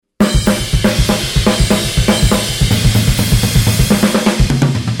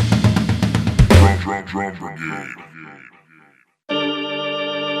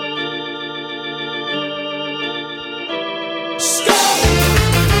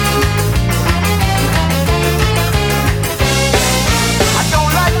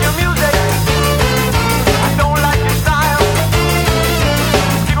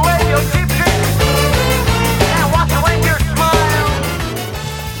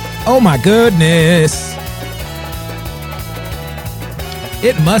Oh my goodness.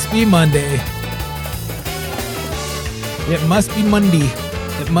 It must be Monday. It must be Monday.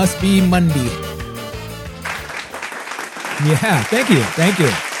 It must be Monday. Yeah, thank you. Thank you.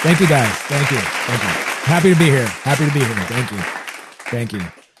 Thank you, guys. Thank you. Thank you. Happy to be here. Happy to be here. Thank you. Thank you.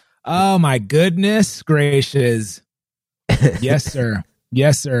 Oh my goodness gracious. Yes, sir.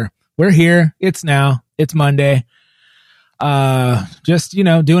 Yes, sir. We're here. It's now. It's Monday. Just,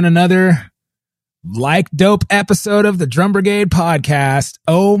 doing another dope episode of the Drum Brigade podcast.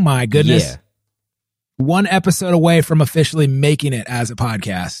 Oh my goodness. Yeah. One episode away from officially making it as a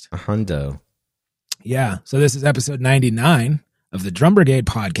podcast. A hundo. Yeah. So this is episode 99 of the Drum Brigade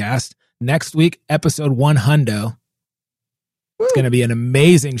podcast. Next week, episode 100. It's going to be an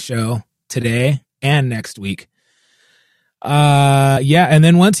amazing show today and next week. Yeah. And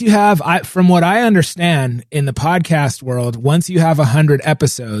then once you have, from what I understand in the podcast world, once you have 100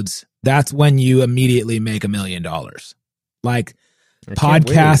 episodes, that's when you immediately make $1 million. Like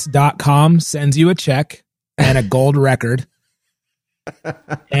podcast.com sends you a check and a gold record.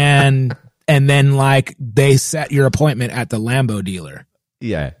 And then like they set your appointment at the Lambo dealer.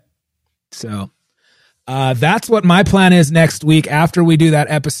 Yeah. So, that's what my plan is next week. After we do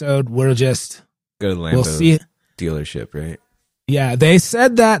that episode, we'll just go to the Lambo we'll see. Dealership, right? Yeah, they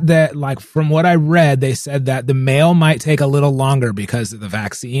said that like from what I read, they said that the mail might take a little longer because of the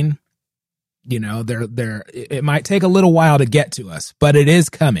vaccine. It might take a little while to get to us, but it is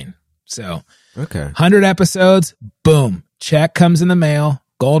coming. So, okay, 100 episodes, boom, check comes in the mail,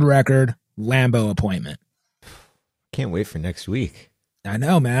 gold record, Lambo appointment. Can't wait for next week. I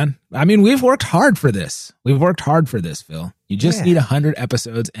know, man. I mean, we've worked hard for this. We've worked hard for this, Phil. You just need 100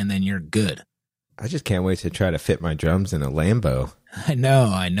 episodes, and then you're good. I just can't wait to try to fit my drums in a Lambo. I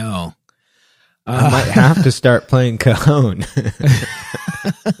know. I might have to start playing Cajon.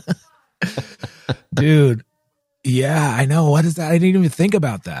 Dude, yeah, I know. What is that? I didn't even think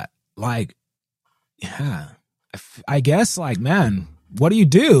about that. Like, yeah, I guess, like, man, what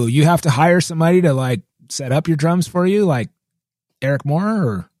do? You have to hire somebody to, like, set up your drums for you, like Eric Moore?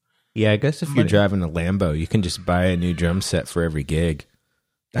 Or yeah, I guess if you're driving a Lambo, you can just buy a new drum set for every gig.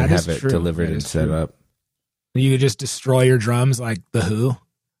 That and is have it true. delivered That and is set true. up. You could just destroy your drums like The Who.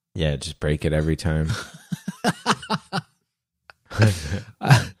 Yeah, just break it every time.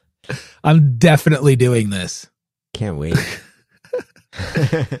 I'm definitely doing this. Can't wait.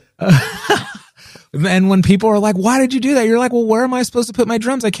 And when people are like, why did you do that? You're like, well, where am I supposed to put my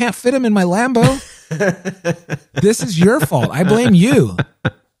drums? I can't fit them in my Lambo. This is your fault. I blame you.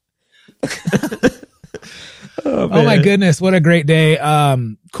 Oh my goodness. What a great day.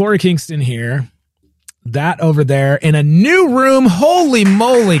 Corey Kingston here. That over there in a new room. Holy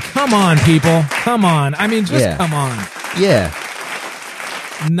moly. Come on, people. Come on. I mean, just come on. Yeah.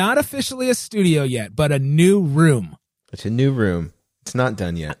 Not officially a studio yet, but a new room. It's a new room. It's not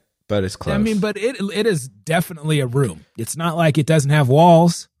done yet, but it's close. I mean, but it is definitely a room. It's not like it doesn't have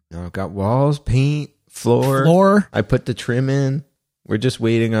walls. No, I've got walls, paint, floor. I put the trim in. We're just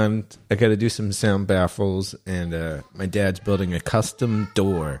waiting on, I got to do some sound baffles, and my dad's building a custom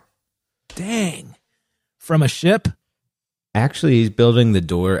door. Dang. From a ship? Actually, he's building the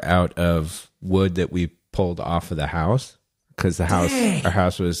door out of wood that we pulled off of the house, because our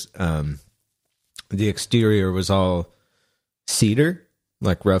house was, the exterior was all cedar,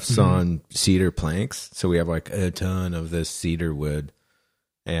 like rough sawn cedar planks. So we have like a ton of this cedar wood,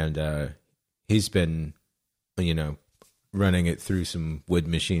 and he's been, running it through some wood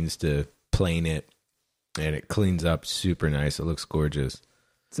machines to plane it, and it cleans up super nice. It looks gorgeous.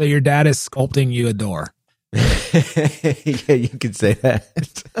 So your dad is sculpting you a door. Yeah, you could say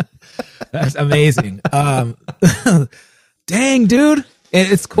that. That's amazing. Dang, dude.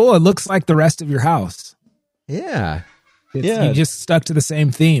 It's cool. It looks like the rest of your house. Yeah. You just stuck to the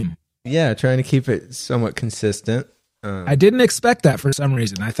same theme. Yeah, trying to keep it somewhat consistent. I didn't expect that for some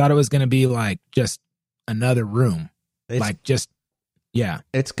reason. I thought it was going to be like just another room.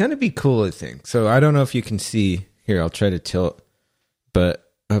 It's going to be cool, I think. So I don't know if you can see here. I'll try to tilt, but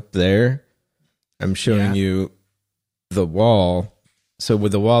up there, I'm showing you the wall. So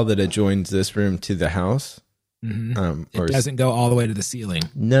with the wall that adjoins this room to the house, it doesn't go all the way to the ceiling.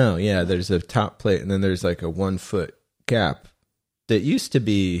 No, yeah, there's a top plate, and then there's like a 1 foot gap that used to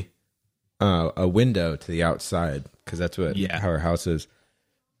be a window to the outside, because that's what how our house is.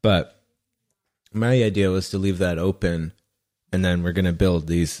 But my idea was to leave that open, and then we're gonna build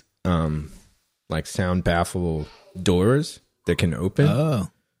these like sound baffle doors that can open. Oh,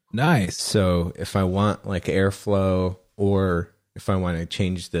 nice. So if I want like airflow, or if I want to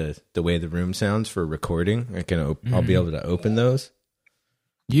change the way the room sounds for recording, I can I'll be able to open those.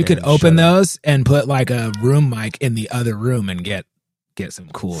 You could open those and put like a room mic in the other room and get some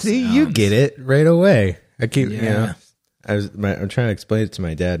cool See, sounds. you get it right away. I keep, I'm trying to explain it to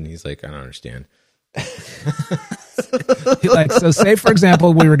my dad, and he's like, I don't understand. Like, so say, for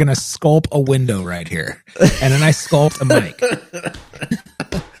example, we were going to sculpt a window right here, and then I sculpt a mic.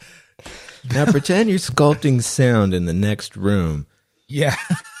 Now pretend you're sculpting sound in the next room. Yeah.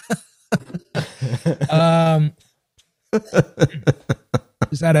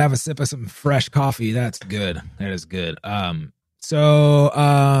 Just had to have a sip of some fresh coffee. That's good. That is good.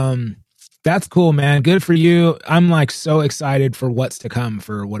 That's cool, man. Good for you. I'm like so excited for what's to come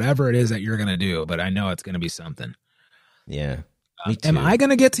for whatever it is that you're going to do, but I know it's going to be something. Yeah. Me too. Am I going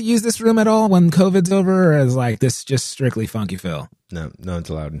to get to use this room at all when COVID's over, or is like this just strictly Funky Phil? No one's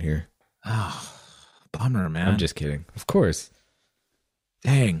allowed in here. Oh, bummer, man. I'm just kidding. Of course.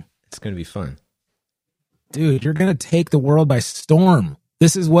 Dang. It's going to be fun. Dude, you're going to take the world by storm.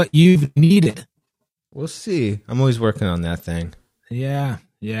 This is what you've needed. We'll see. I'm always working on that thing. Yeah.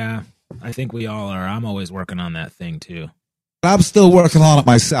 I think we all are. I'm always working on that thing too. I'm still working on it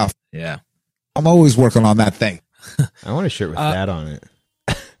myself. Yeah. I'm always working on that thing. I want a shirt with that on it.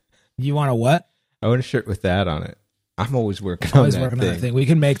 You want a what? I want a shirt with that on it. I'm always working on that thing. We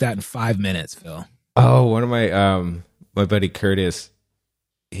can make that in 5 minutes, Phil. Oh, one of my buddy Curtis,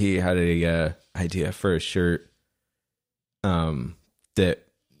 he had a idea for a shirt that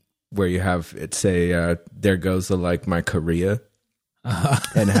where you have it say there goes the like my Korea,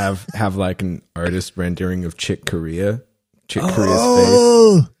 and have like an artist rendering of Chick Korea's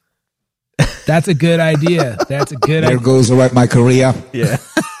face. That's a good idea. That's a good idea. There goes my Korea. Yeah.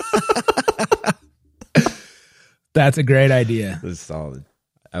 That's a great idea. It was solid.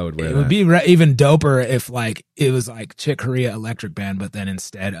 I would wear it that. Would be even doper if like it was like Chick Corea Electric Band, but then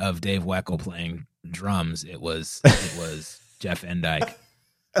instead of Dave Weckl playing drums, it was Jeff Endyke.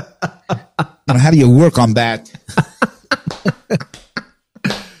 How do you work on that?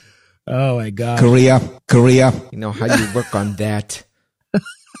 Oh my God. Korea. You know how you work on that.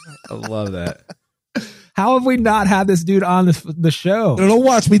 I love that. How have we not had this dude on the show? Don't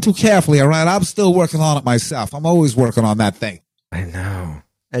watch me too carefully, all right? I'm still working on it myself. I'm always working on that thing. I know.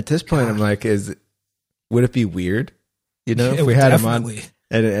 At this point, I'm like, would it be weird? You know, if we had him on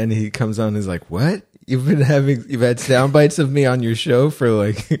and he comes on and is like, what? You've had sound bites of me on your show for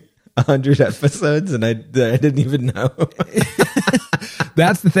like 100 episodes and I didn't even know.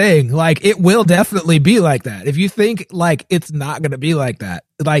 That's the thing. Like, it will definitely be like that. If you think like it's not going to be like that,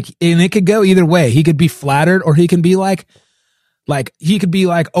 like, and it could go either way. He could be flattered, or he can be like,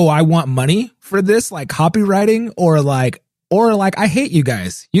 oh, I want money for this, like copywriting, or like, I hate you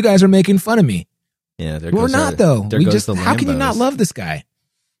guys. You guys are making fun of me. Yeah, we're not though. We just, how can you not love this guy?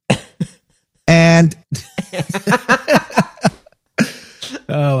 And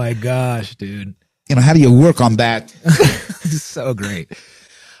oh my gosh, dude. How do you work on that? So great.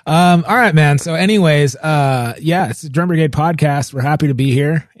 All right, man. So anyways, it's the Drum Brigade podcast. We're happy to be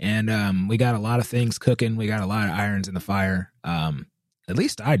here, and we got a lot of things cooking. We got a lot of irons in the fire. At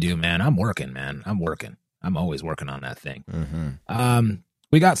least I do, man. I'm working, man. I'm always working on that thing. Mm-hmm.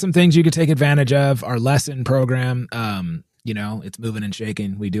 We got some things you could take advantage of. Our lesson program, it's moving and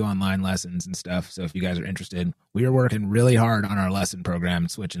shaking. We do online lessons and stuff. So if you guys are interested, we are working really hard on our lesson program,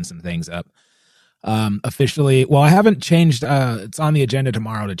 switching some things up. Officially, well, I haven't changed, it's on the agenda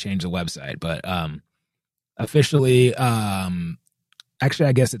tomorrow to change the website, but, officially, actually,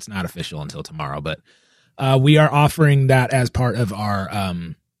 I guess it's not official until tomorrow, but, we are offering that as part of our,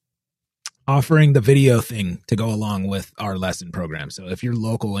 offering the video thing to go along with our lesson program. So if you're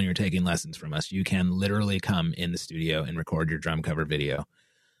local and you're taking lessons from us, you can literally come in the studio and record your drum cover video.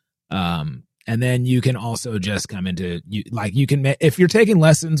 And then you can also just come if you're taking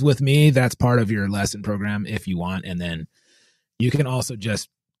lessons with me, that's part of your lesson program if you want. And then you can also just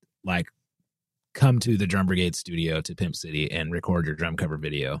like come to the Drum Brigade studio to Pimp City and record your drum cover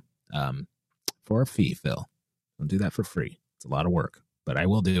video, for a fee, Phil. Don't do that for free. It's a lot of work, but I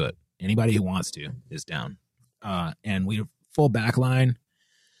will do it. Anybody who wants to is down. And we have full backline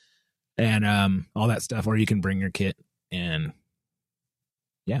and, all that stuff, or you can bring your kit and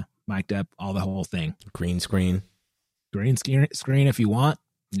mic'd up, all the whole thing. Green screen if you want.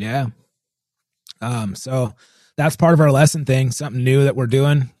 Yeah. So that's part of our lesson thing, something new that we're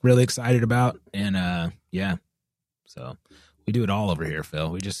doing, really excited about. And so we do it all over here,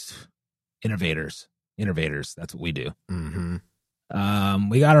 Phil. We just innovators. That's what we do. Mm-hmm.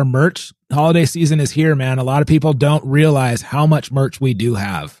 We got our merch. Holiday season is here, man. A lot of people don't realize how much merch we do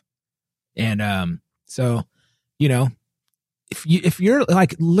have. And so, if you're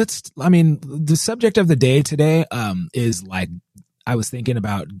like, the subject of the day today is like I was thinking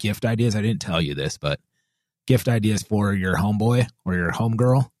about gift ideas. I didn't tell you this, but gift ideas for your homeboy or your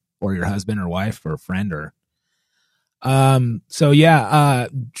homegirl or your husband or wife or friend or so yeah,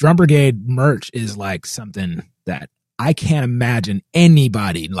 Drum Brigade merch is like something that I can't imagine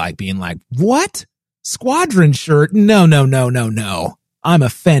anybody like being like, what? Squadron shirt? No. I'm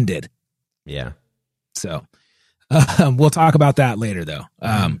offended. Yeah. So we'll talk about that later though.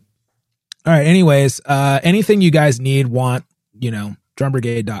 All right. Anyways, anything you guys need, want,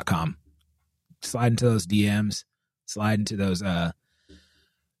 drumbrigade.com. Slide into those DMs, slide into those,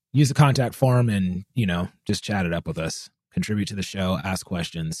 use the contact form and, just chat it up with us. Contribute to the show, ask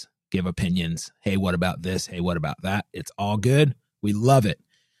questions, give opinions. Hey, what about this? Hey, what about that? It's all good. We love it.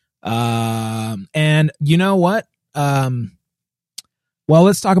 And you know what? Well,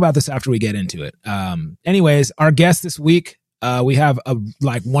 let's talk about this after we get into it. Anyways, our guest this week, we have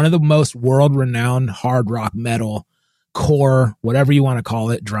one of the most world-renowned hard rock metal core, whatever you want to call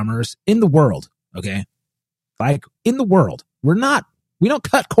it, drummers in the world. Okay. Like in the world. We don't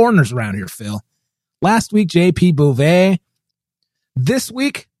cut corners around here, Phil. Last week, JP Bouvet. This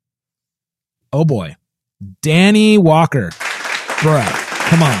week, oh boy, Danny Walker. Bruh,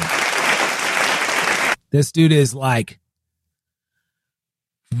 come on. This dude is like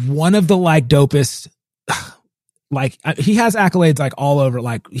one of the dopest, he has accolades all over,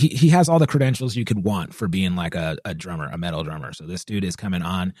 he has all the credentials you could want for being a drummer, a metal drummer. So this dude is coming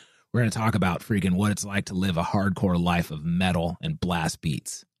on. We're going to talk about freaking what it's like to live a hardcore life of metal and blast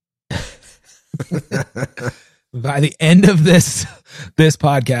beats. By the end of this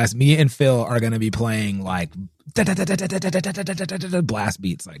podcast, me and Phil are going to be playing blast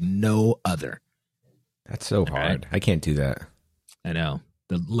beats like no other. That's so hard. Right? I can't do that. I know.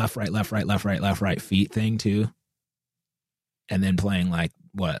 The left, right, left, right, left, right, left, right feet thing too. And then playing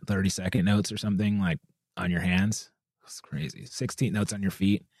 30-second notes or something on your hands. It's crazy. 16 notes on your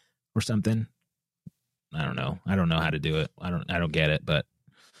feet or something. I don't know. I don't know how to do it. I don't get it, but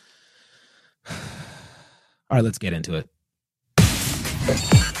all right, let's get into it.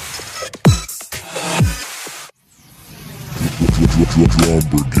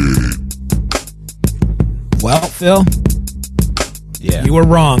 Well, Phil, yeah, you were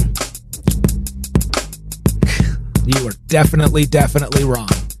wrong. You were definitely wrong.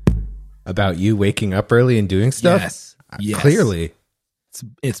 About you waking up early and doing stuff? Yes. Clearly.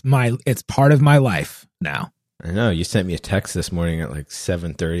 It's part of my life now. I know. You sent me a text this morning at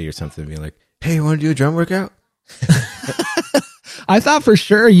 7:30 or something being like, hey, you want to do a drum workout? I thought for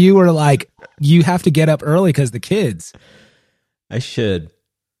sure you were you have to get up early because the kids. I should.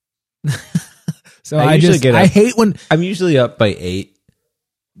 So I hate when I'm usually up by 8.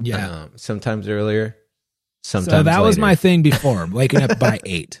 Yeah. Sometimes earlier. Sometimes so that later. Was my thing before, waking up by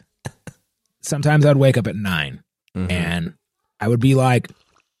 8. Sometimes I'd wake up at 9 and I would be I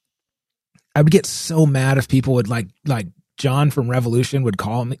would get so mad if people would like John from Revolution would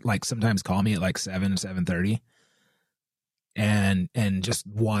call me, sometimes call me at 7:30 and just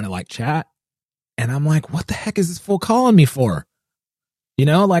want to chat. And I'm like, what the heck is this fool calling me for?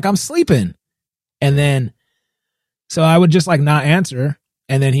 I'm sleeping. And then, so I would just not answer.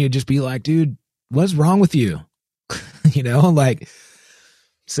 And then he would just be like, dude, what's wrong with you?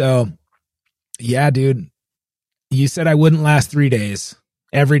 So yeah, dude, you said I wouldn't last 3 days.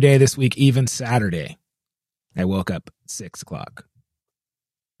 Every day this week, even Saturday, I woke up at 6:00.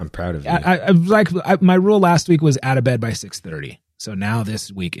 I'm proud of you. My rule last week was out of bed by 6:30. So now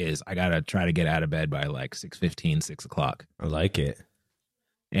this week is I gotta try to get out of bed by 6:15, 6:00. I like it.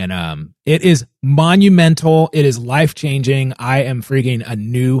 And it is monumental. It is life changing. I am freaking a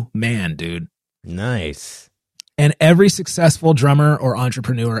new man, dude. Nice. And every successful drummer or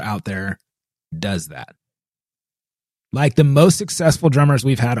entrepreneur out there does that. The most successful drummers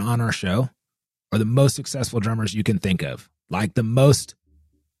we've had on our show are the most successful drummers you can think of. The most,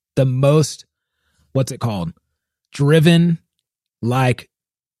 what's it called? Driven,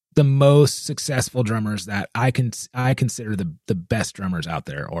 the most successful drummers that I consider the best drummers out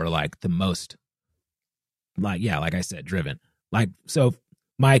there, or the most, like I said, driven. So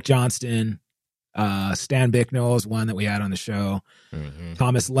Mike Johnston, Stan Bicknell is one that we had on the show. Mm-hmm.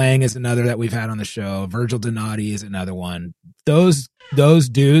 Thomas Lang is another that we've had on the show. Virgil Donati is another one. Those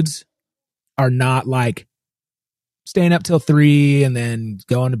dudes are not staying up till 3 and then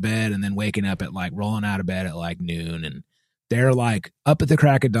going to bed and then waking up at rolling out of bed at noon. And they're up at the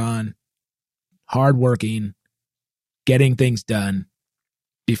crack of dawn, hardworking, getting things done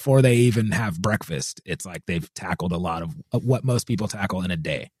before they even have breakfast. It's they've tackled a lot of what most people tackle in a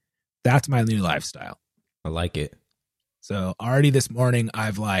day. That's my new lifestyle. I like it. So already this morning,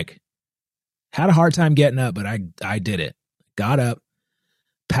 I've had a hard time getting up, but I did it. got up,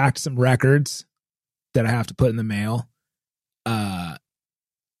 packed some records that I have to put in the mail,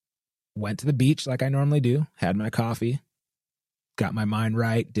 went to the beach like I normally do, had my coffee, got my mind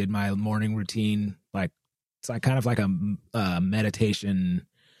right, did my morning routine. Like, it's like kind of like a meditation,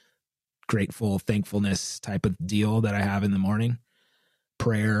 grateful, thankfulness type of deal that I have in the morning,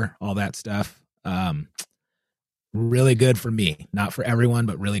 prayer, all that stuff. Really good for me, not for everyone,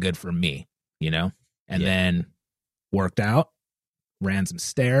 but really good for me, and then worked out, ran some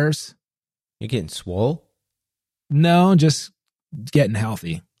stairs. You're getting swole? No, just getting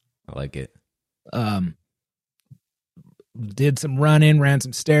healthy. I like it. Did some running, ran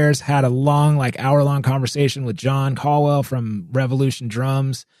some stairs, had a long, like hour-long conversation with John Caldwell from Revolution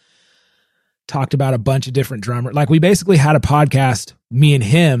Drums. Talked about a bunch of different drummers. Like, we basically had a podcast, me and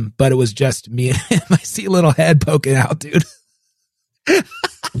him, but it was just me and him. I see a little head poking out, dude.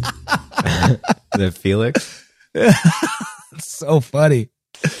 The Felix? It's so funny.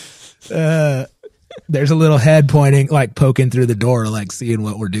 There's a little head pointing, like poking through the door, like seeing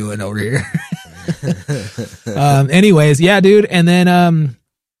what we're doing over here. Anyways, yeah, dude. And then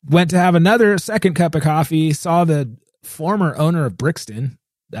went to have another second cup of coffee, saw the former owner of Brixton,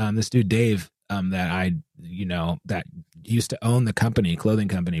 this dude Dave, that that used to own the company, clothing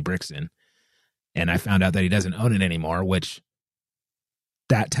company Brixton. And I found out that he doesn't own it anymore, which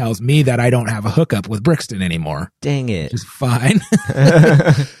that tells me that I don't have a hookup with Brixton anymore. Dang it. Which is fine.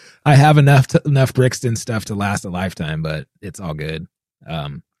 I have enough Brixton stuff to last a lifetime, but it's all good.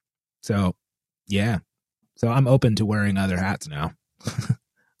 So yeah. So I'm open to wearing other hats now.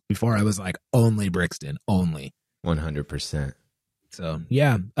 Before I was like only Brixton, only. 100%. So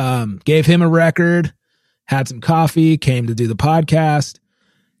yeah. Gave him a record, had some coffee, came to do the podcast,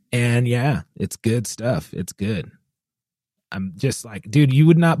 and yeah, it's good stuff. It's good. I'm just like, dude, you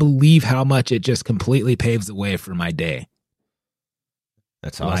would not believe how much it just completely paves the way for my day.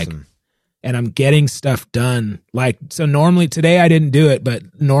 That's awesome. Like, and I'm getting stuff done. Like, so normally today I didn't do it,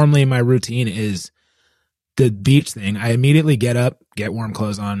 but normally my routine is the beach thing. I immediately get up, get warm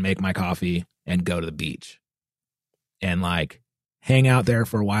clothes on, make my coffee, and go to the beach. And like hang out there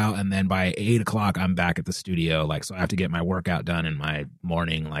for a while. And then by 8:00, I'm back at the studio. Like, so I have to get my workout done and my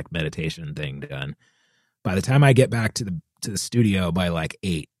morning like meditation thing done. By the time I get back to the studio by like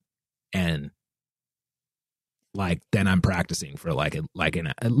 8, and like then I'm practicing for like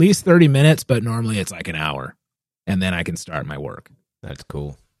at least 30 minutes, but normally it's like an hour, and then I can start my work. That's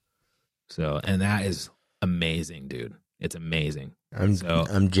cool. So, and that is amazing, dude. It's amazing.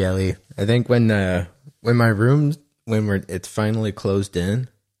 I'm jelly. I think when my room, it's finally closed in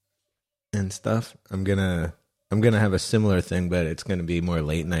and stuff, I'm gonna have a similar thing, but it's gonna be more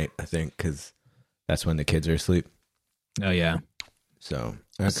late night, I think, because that's when the kids are asleep. Oh yeah. So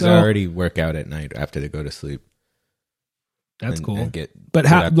I already work out at night after they go to sleep. That's cool. But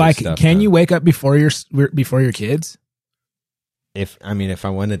how, like, can you wake up before your kids? If I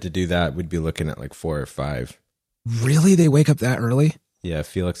wanted to do that, we'd be looking at like 4 or 5. Really? They wake up that early? Yeah,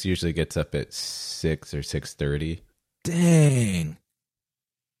 Felix usually gets up at 6 or 6:30. Dang.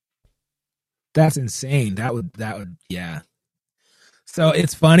 That's insane. That would, yeah. So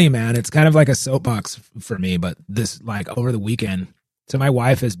it's funny, man. It's kind of like a soapbox for me, but this, like, over the weekend, so my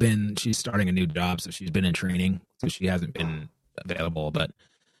wife she's starting a new job, so she's been in training, so she hasn't been available. But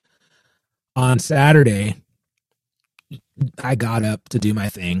on Saturday, I got up to do my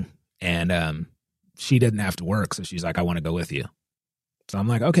thing, and she didn't have to work, so she's like, I want to go with you. So I'm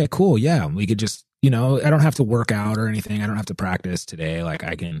like, okay, cool, yeah. We could just, I don't have to work out or anything. I don't have to practice today. Like,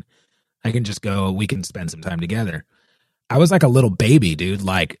 I can just go. We can spend some time together. I was like a little baby, dude.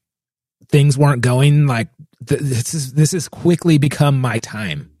 Like, things weren't going like this has quickly become my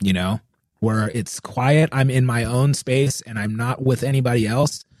time, where it's quiet. I'm in my own space and I'm not with anybody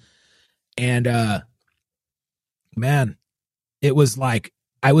else. And man, it was like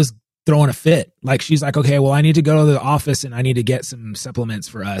I was throwing a fit. Like, she's like, okay, well, I need to go to the office and I need to get some supplements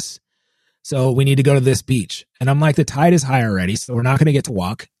for us. So we need to go to this beach. And I'm like, the tide is high already, so we're not going to get to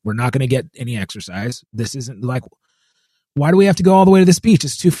walk. We're not going to get any exercise. This isn't like, why do we have to go all the way to this beach?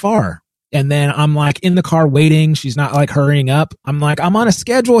 It's too far. And then I'm like in the car waiting. She's not like hurrying up. I'm like, I'm on a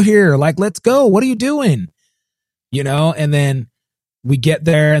schedule here. Like, let's go. What are you doing? And then we get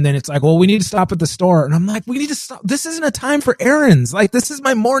there and then it's like, well, we need to stop at the store. And I'm like, we need to stop. This isn't a time for errands. Like, this is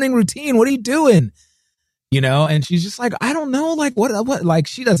my morning routine. What are you doing? And she's just like, I don't know. Like, what, like,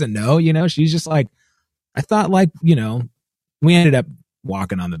 she doesn't know, she's just like, I thought like, we ended up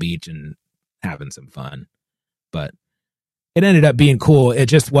walking on the beach and having some fun, but it ended up being cool. It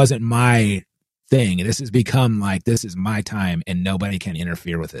just wasn't my thing. This has become like, this is my time and nobody can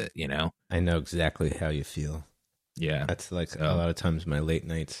interfere with it, I know exactly how you feel. Yeah. That's like a lot of times my late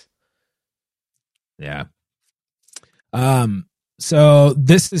nights. Yeah. So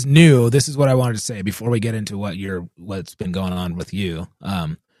this is new. This is what I wanted to say before we get into what's been going on with you.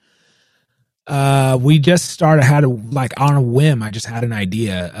 We just on a whim, I just had an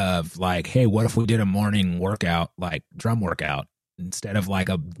idea of like, hey, what if we did a morning workout, like drum workout, instead of like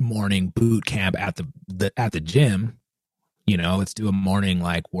a morning boot camp at the gym, let's do a morning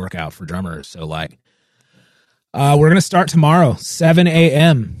like workout for drummers. So like, we're going to start tomorrow, 7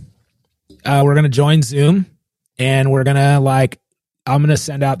 a.m. We're going to join Zoom, and we're going to I'm going to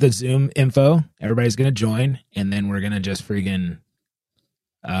send out the Zoom info. Everybody's going to join, and then we're going to just freaking,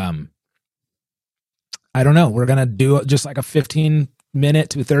 I don't know. We're going to do just like a 15-minute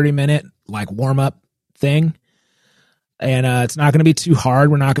to 30-minute like warm-up thing. And it's not going to be too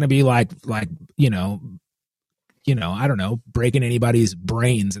hard. We're not going to be like, I don't know, breaking anybody's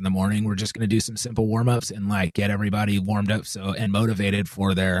brains in the morning. We're just going to do some simple warm-ups and like get everybody warmed up and motivated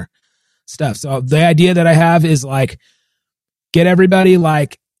for their stuff. So the idea that I have is like get everybody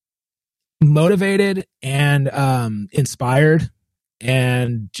like motivated and inspired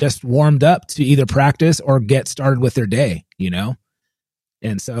and just warmed up to either practice or get started with their day,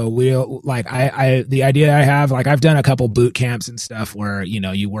 And so we'll like, the idea I have, like I've done a couple boot camps and stuff where,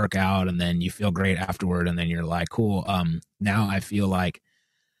 you work out and then you feel great afterward. And then you're like, cool. Now I feel like,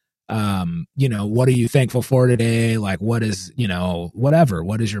 what are you thankful for today? Like, what is, whatever,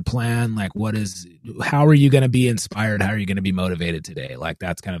 what is your plan? Like, how are you going to be inspired? How are you going to be motivated today? Like,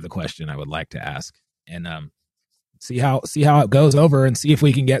 that's kind of the question I would like to ask. And, see how it goes over and see if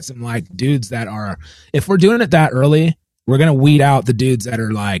we can get some like dudes that are, if we're doing it that early, we're going to weed out the dudes that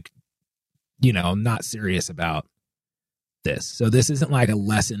are like, not serious about this. So this isn't like a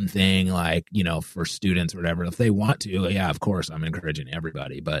lesson thing, like, for students or whatever. If they want to, yeah, of course, I'm encouraging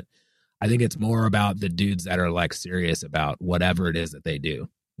everybody. But I think it's more about the dudes that are like serious about whatever it is that they do,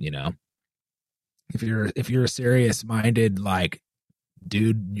 If you're a serious minded, like,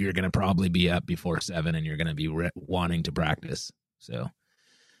 dude, you're going to probably be up before 7 and you're going to be wanting to practice. So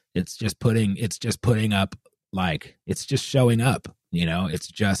it's just putting up, like, it's just showing up, it's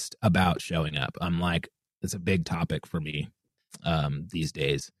just about showing up. I'm like, it's a big topic for me these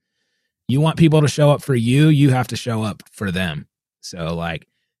days. You want people to show up for you, you have to show up for them. So like,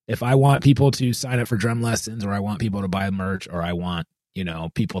 if I want people to sign up for drum lessons, or I want people to buy merch, or I want,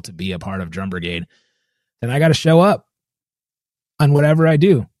 people to be a part of Drum Brigade, then I got to show up on whatever I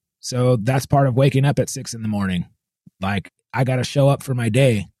do. So that's part of waking up at 6 a.m. Like, I got to show up for my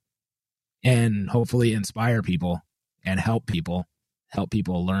day and hopefully inspire people and help people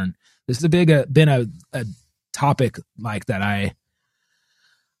learn. This has been a topic like that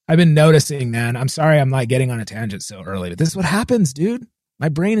I've been noticing, man. I'm sorry I'm like getting on a tangent so early, but this is what happens, dude. My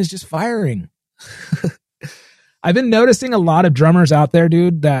brain is just firing. I've been noticing a lot of drummers out there,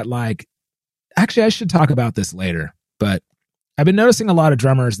 dude, that like, actually I should talk about this later, but I've been noticing a lot of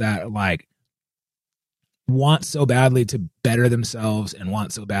drummers that like want so badly to better themselves and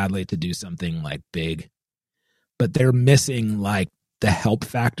want so badly to do something like big, but they're missing like the help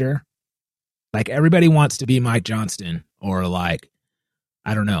factor. Like everybody wants to be Mike Johnston or like,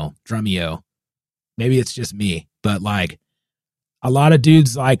 I don't know, Drumeo. Maybe it's just me, but like a lot of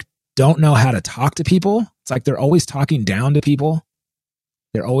dudes like don't know how to talk to people. It's like they're always talking down to people.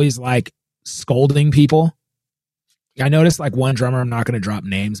 They're always like scolding people. I noticed like one drummer, I'm not going to drop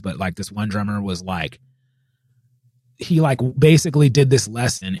names, but like this one drummer was like, he like basically did this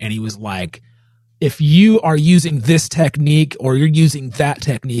lesson and he was like, if you are using this technique or you're using that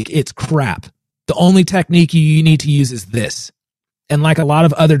technique, it's crap. The only technique you need to use is this. And like a lot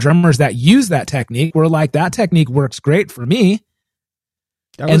of other drummers that use that technique were like, that technique works great for me.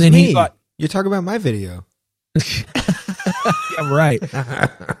 That was and then me. He thought, you're talking about my video. Yeah, right.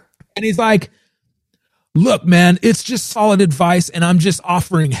 And he's like, look, man, it's just solid advice and I'm just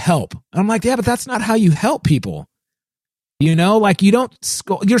offering help. And I'm like, yeah, but that's not how you help people. Like you don't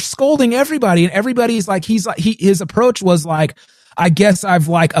you're scolding everybody, and everybody's like, his approach was like, I guess I've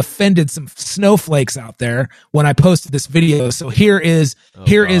like offended some snowflakes out there when I posted this video. So here is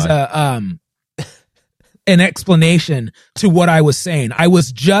an explanation to what I was saying. I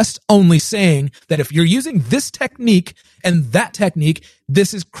was just only saying that if you're using this technique and that technique,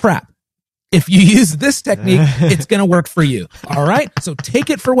 this is crap. If you use this technique, it's going to work for you. All right. So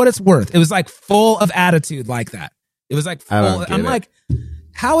take it for what it's worth. It was like full of attitude like that. It was like, I'm like,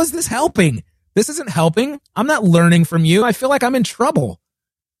 how is this helping? This isn't helping. I'm not learning from you. I feel like I'm in trouble.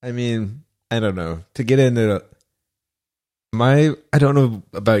 I mean, I don't know. To get into I don't know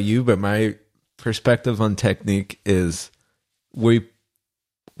about you, but my perspective on technique is we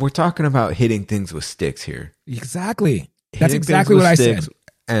we're talking about hitting things with sticks here. Exactly. That's Hitting exactly things what I with said. sticks,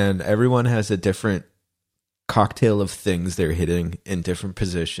 and everyone has a different cocktail of things they're hitting in different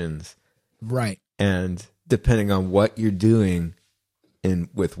positions. Right. And depending on what you're doing and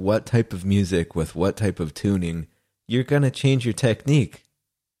with what type of music, with what type of tuning, you're going to change your technique.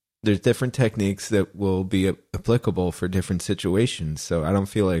 There's different techniques that will be applicable for different situations. So I don't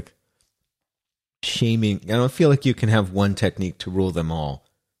feel like shaming. I don't feel like you can have one technique to rule them all.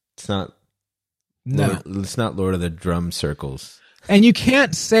 It's not. No. It's not Lord of the Drum Circles. And you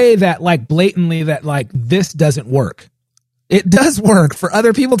can't say that like blatantly that like this doesn't work. It does work for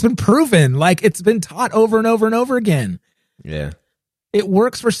other people. It's been proven. Like it's been taught over and over and over again. Yeah. It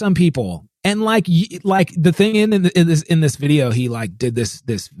works for some people. And like the thing in this video, he like did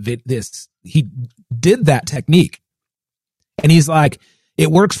he did that technique. And he's like,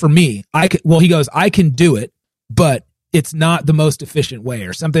 it works for me. He goes, I can do it, but it's not the most efficient way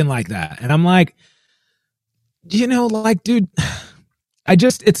or something like that. And I'm like, like, dude,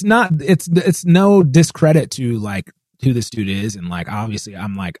 it's no discredit to like who this dude is. And like, obviously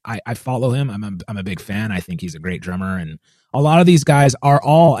I'm like, I follow him. I'm a big fan. I think he's a great drummer. And a lot of these guys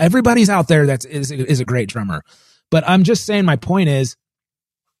everybody's out there is a great drummer. But I'm just saying, my point is,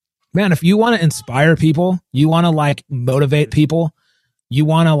 man, if you want to inspire people, you want to like motivate people, you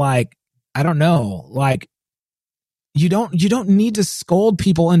want to like, I don't know, like you don't need to scold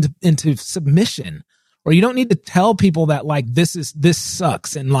people into submission, or you don't need to tell people that like this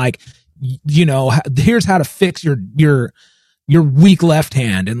sucks and like, here's how to fix your weak left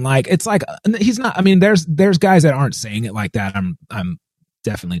hand. And like, it's like, he's not, I mean, there's guys that aren't saying it like that. I'm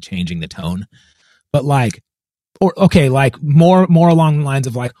definitely changing the tone, but like, or okay, like more along the lines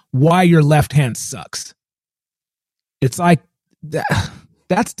of like why your left hand sucks. It's like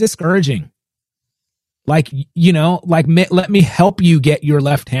that's discouraging. Like, like let me help you get your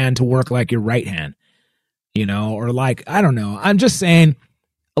left hand to work like your right hand, or like, I don't know. I'm just saying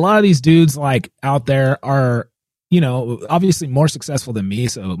a lot of these dudes like out there are, obviously more successful than me,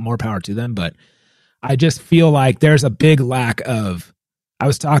 so more power to them. But I just feel like there's a big lack of, I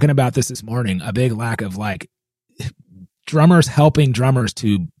was talking about this morning, a big lack of like drummers helping drummers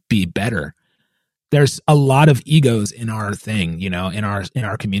to be better. There's a lot of egos in our thing, in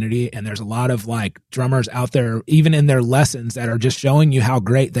our community. And there's a lot of like drummers out there, even in their lessons, that are just showing you how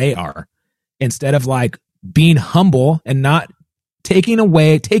great they are, instead of like being humble and not taking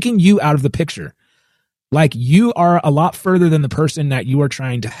you out of the picture. Like, you are a lot further than the person that you are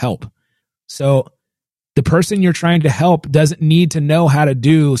trying to help. So the person you're trying to help doesn't need to know how to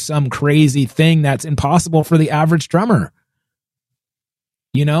do some crazy thing that's impossible for the average drummer.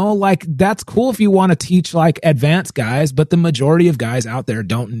 Like, that's cool if you want to teach like advanced guys, but the majority of guys out there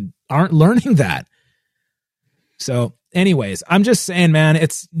aren't learning that. So anyways, I'm just saying, man,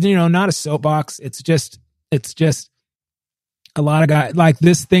 it's, not a soapbox. It's just a lot of guys like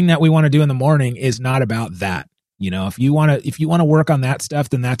this thing that we want to do in the morning is not about that. If you want to work on that stuff,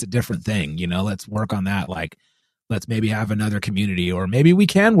 then that's a different thing. Let's work on that. Like, let's maybe have another community, or maybe we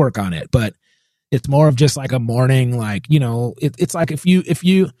can work on it, but it's more of just like a morning, like, it's like if you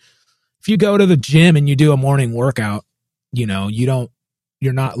go to the gym and you do a morning workout, you're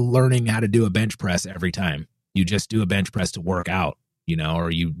not learning how to do a bench press every time. You just do a bench press to work out,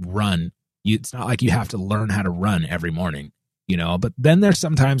 or you run. It's not like you have to learn how to run every morning, but then there's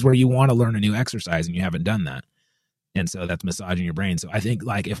some times where you want to learn a new exercise and you haven't done that. And so that's massaging your brain. So I think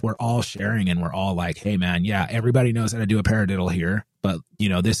like if we're all sharing and we're all like, hey man, yeah, everybody knows how to do a paradiddle here, but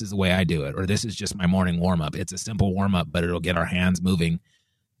this is the way I do it, or this is just my morning warm up. It's a simple warm up, but it'll get our hands moving,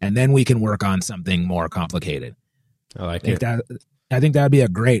 and then we can work on something more complicated. I think that would be a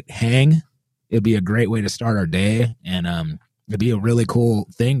great hang. It'd be a great way to start our day, and it'd be a really cool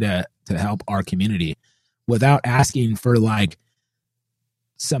thing to help our community without asking for like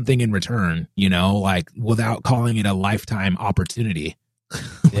something in return, like without calling it a lifetime opportunity.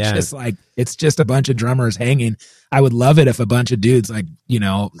 Yeah. Just like, it's just a bunch of drummers hanging. I would love it if a bunch of dudes, like,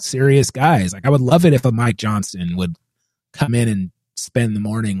 serious guys, like I would love it if a Mike Johnston would come in and spend the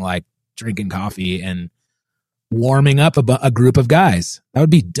morning like drinking coffee and warming up a group of guys. That would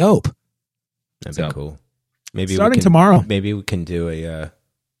be dope. That'd be cool. Maybe starting tomorrow. Maybe we can do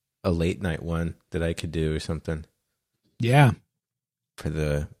a late night one that I could do or something. Yeah. For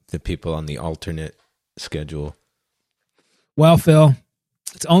the people on the alternate schedule. Well, Phil,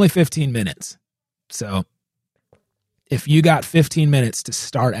 it's only 15 minutes. So if you got 15 minutes to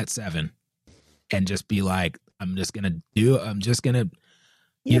start at 7 and just be like, your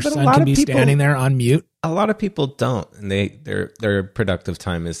son can be standing there on mute. A lot of people don't, and their productive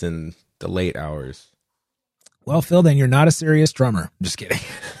time is in the late hours. Well, Phil, then you're not a serious drummer. I'm just kidding.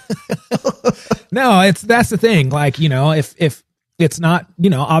 No, that's the thing. Like, you know, if it's not, you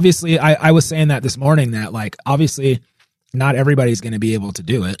know, obviously I was saying that this morning that like, obviously not everybody's going to be able to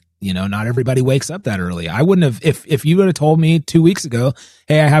do it. You know, not everybody wakes up that early. I wouldn't have, if you would have told me 2 weeks ago,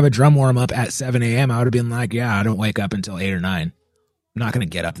 hey, I have a drum warm up at 7 a.m., I would have been like, yeah, I don't wake up until 8 or 9. I'm not going to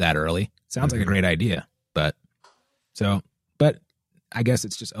get up that early. Sounds like a great idea. But I guess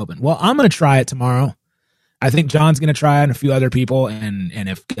it's just open. Well, I'm going to try it tomorrow. I think John's going to try it and a few other people. And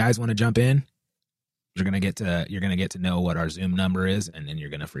if guys want to jump in, you're going to get to know what our Zoom number is. And then you're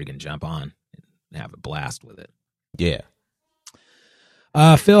going to freaking jump on and have a blast with it. Yeah.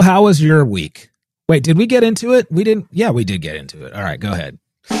 Phil, how was your week? Wait, did we get into it? We didn't. Yeah, we did get into it. All right, go ahead.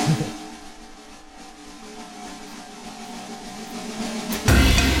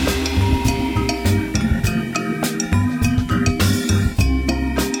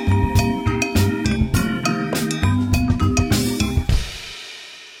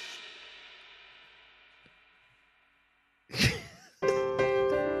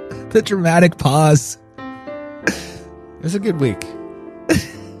 The dramatic pause. It was a good week.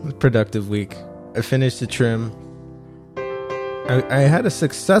 It was a productive week. I finished the trim. I had a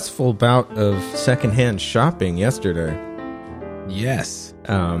successful bout of secondhand shopping yesterday. Yes.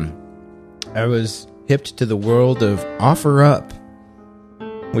 I was hipped to the world of OfferUp,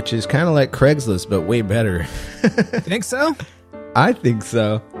 which is kind of like Craigslist, but way better. Think so? I think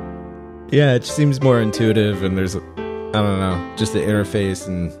so. Yeah, it seems more intuitive, and there's, I don't know, just the interface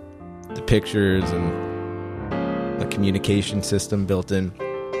and the pictures and the communication system built in.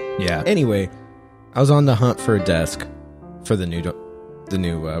 Yeah. Anyway, I was on the hunt for a desk for the new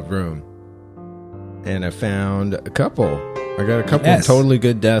room, and I found a couple. I got a couple of totally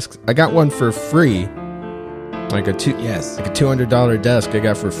good desks. I got one for free, like a $200 desk. I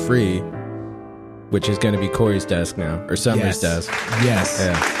got for free, which is going to be Corey's desk now, or Summer's desk. Yes.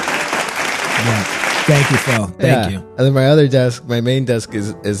 Yeah. Thank you, Phil. Thank you. And then my other desk, my main desk,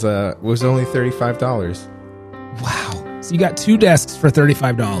 was only $35. Wow. So you got 2 desks for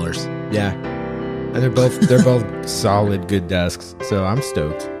 $35. Yeah. And they're both solid, good desks. So I'm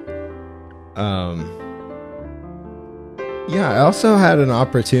stoked. Yeah, I also had an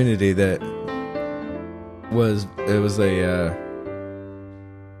opportunity that was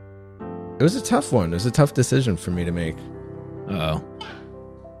a tough one. It was a tough decision for me to make. Uh-oh.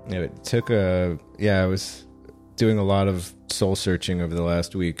 It took I was doing a lot of soul searching over the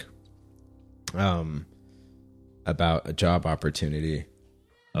last week about a job opportunity.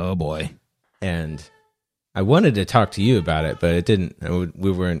 Oh boy. And I wanted to talk to you about it, but it didn't.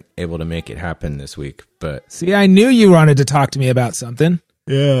 We weren't able to make it happen this week. But see, I knew you wanted to talk to me about something.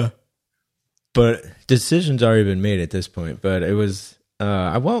 Yeah. But decision's already been made at this point. But it was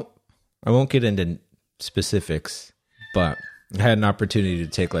I won't get into specifics, but I had an opportunity to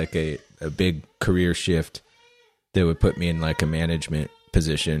take like a big career shift that would put me in like a management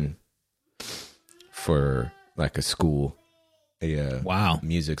position for like a school,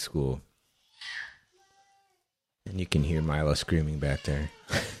 music school. And you can hear Mila screaming back there.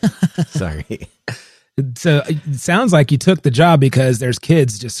 Sorry. So it sounds like you took the job because there's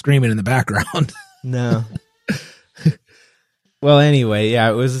kids just screaming in the background. No. Well, anyway, yeah,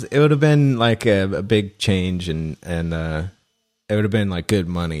 it would have been like a big change, and it would have been like good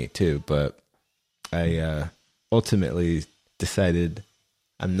money too. But I ultimately decided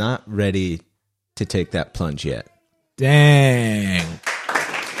I'm not ready to take that plunge yet. Dang.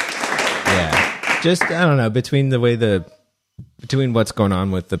 Yeah. Just, I don't know, between what's going on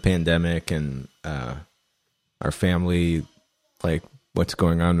with the pandemic and our family, like what's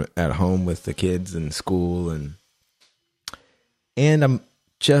going on at home with the kids and school, and I'm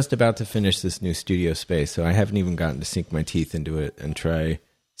just about to finish this new studio space, so I haven't even gotten to sink my teeth into it and try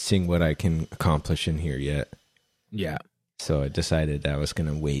seeing what I can accomplish in here yet. Yeah. So I decided I was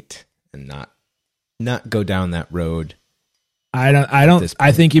going to wait and not go down that road.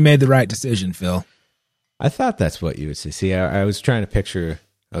 I think you made the right decision, Phil. I thought that's what you would say. See, I was trying to picture.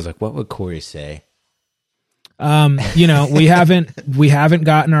 I was like, what would Corey say? We haven't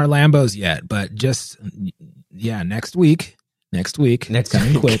gotten our Lambos yet, but just next week.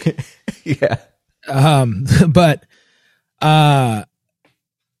 Coming quick. Yeah. But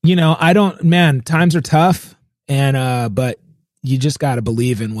times are tough, and but you just got to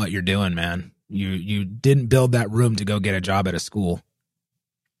believe in what you're doing, man. You didn't build that room to go get a job at a school.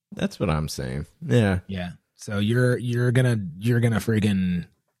 That's what I'm saying. Yeah. Yeah. So you're gonna freaking,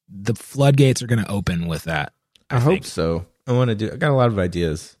 the floodgates are gonna open with that. I hope so. I got a lot of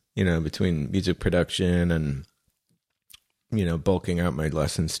ideas, between music production and, bulking out my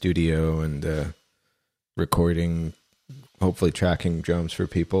lesson studio and recording, hopefully tracking drums for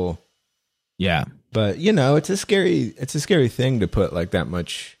people. Yeah. But it's a scary thing to put like that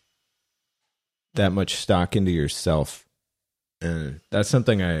much stock into yourself. And that's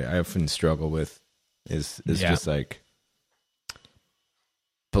something I often struggle with is just like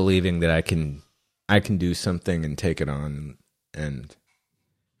believing that I can do something and take it on, and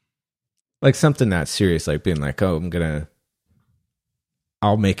like something that serious, like being like, oh,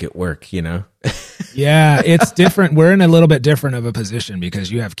 I'll make it work, Yeah, it's different. We're in a little bit different of a position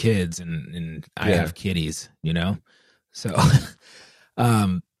because you have kids and I have kitties, So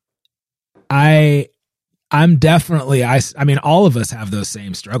I'm definitely, I mean, all of us have those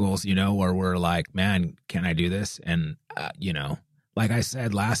same struggles, where we're like, man, can I do this? And, like I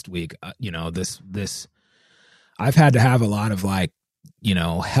said last week, this, I've had to have a lot of like,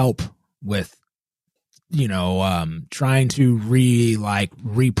 help with, trying to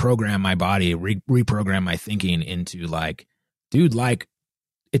reprogram my body, reprogram my thinking into like, dude, like,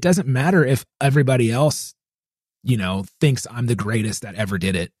 it doesn't matter if everybody else, thinks I'm the greatest that ever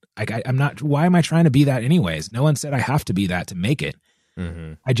did it. Like I'm not, why am I trying to be that anyways? No one said I have to be that to make it.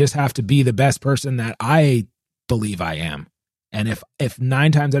 Mm-hmm. I just have to be the best person that I believe I am. And if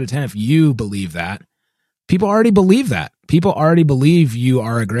 9 times out of 10, if you believe that, people already believe that. People already believe you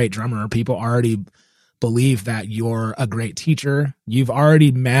are a great drummer. People already believe that you're a great teacher. You've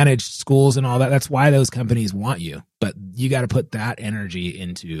already managed schools and all that. That's why those companies want you. But you got to put that energy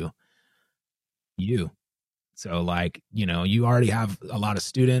into you. So like, you already have a lot of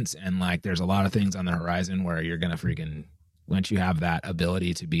students, and like there's a lot of things on the horizon where you're going to freaking, once you have that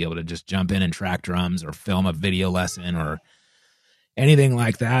ability to be able to just jump in and track drums or film a video lesson or anything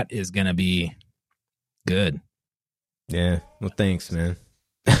like that is going to be good. Yeah. Well, thanks, man.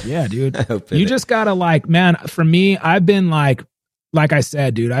 Yeah, dude. You just got to like, man, for me, I've been like I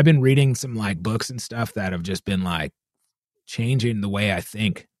said, dude, I've been reading some like books and stuff that have just been like changing the way I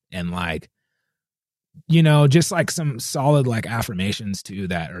think, and like, just like some solid like affirmations too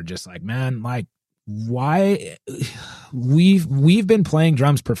that are just like, man, like why we've been playing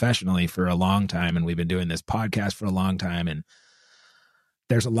drums professionally for a long time, and we've been doing this podcast for a long time, and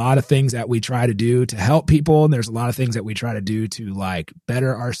there's a lot of things that we try to do to help people, and there's a lot of things that we try to do to like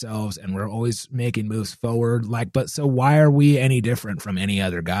better ourselves, and we're always making moves forward. Like, but so why are we any different from any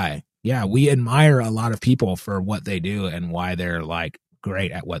other guy? Yeah, we admire a lot of people for what they do and why they're like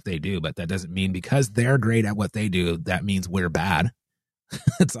great at what they do, but that doesn't mean because they're great at what they do, that means we're bad.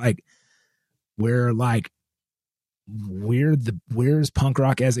 It's like, we're as punk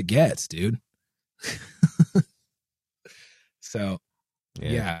rock as it gets, dude. So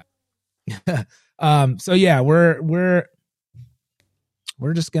yeah. So yeah, we're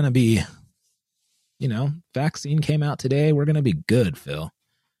just gonna be, vaccine came out today. We're gonna be good, Phil.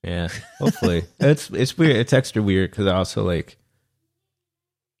 Yeah, hopefully. It's weird. It's extra weird because I also like,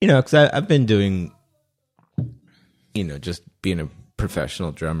 because I've been doing, just being a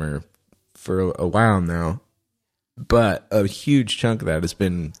professional drummer for a while now, but a huge chunk of that has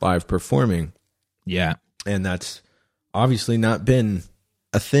been live performing. Yeah. And that's obviously not been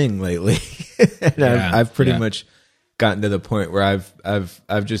a thing lately. And I've pretty much gotten to the point where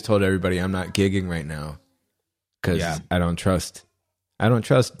I've just told everybody I'm not gigging right now because I don't trust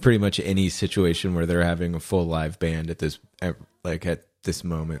pretty much any situation where they're having a full live band at this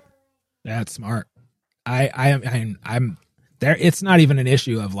moment. That's smart. I'm there. It's not even an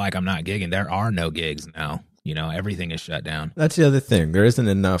issue of like, I'm not gigging. There are no gigs now. Everything is shut down. That's the other thing. There isn't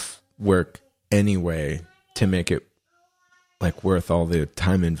enough work anyway to make it like worth all the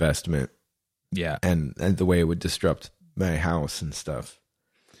time investment. Yeah. And the way it would disrupt my house and stuff.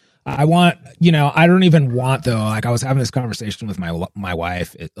 I want, I don't even want though. Like I was having this conversation with my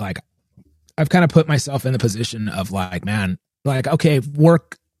wife. I've kind of put myself in the position of like, man, like, okay, if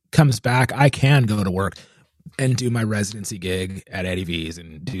work comes back, I can go to work and do my residency gig at Eddie V's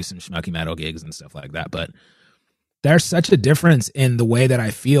and do some schmucky metal gigs and stuff like that. But there's such a difference in the way that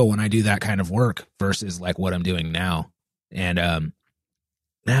I feel when I do that kind of work versus like what I'm doing now. And,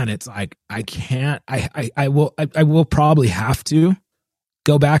 man, it's like, I can't, I will probably have to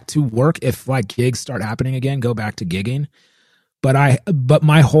go back to work if like gigs start happening again, go back to gigging. But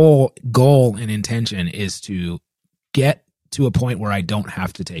my whole goal and intention is to get to a point where I don't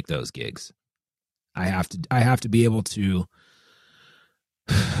have to take those gigs. I have to be able to,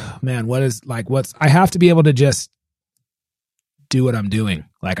 man, I have to be able to just do what I'm doing.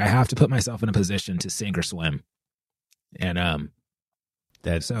 Like I have to put myself in a position to sink or swim. And,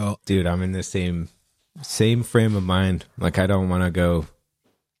 dude, I'm in the same frame of mind. Like I don't want to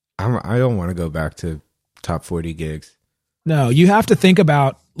go back to top 40 gigs. No, you have to think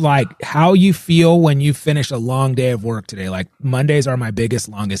about like how you feel when you finish a long day of work today. Like Mondays are my biggest,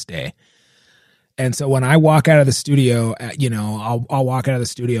 longest day. And so when I walk out of the studio, I'll walk out of the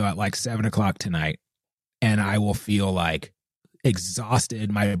studio at like 7:00 tonight, and I will feel like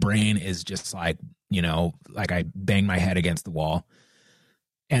exhausted. My brain is just like, like I bang my head against the wall.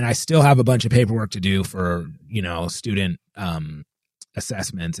 And I still have a bunch of paperwork to do for, student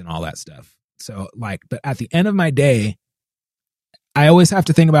assessments and all that stuff. So like, but at the end of my day, I always have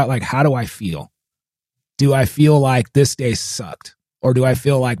to think about like, how do I feel? Do I feel like this day sucked? Or do I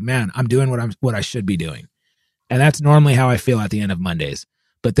feel like, man, I'm doing what I should be doing? And that's normally how I feel at the end of Mondays.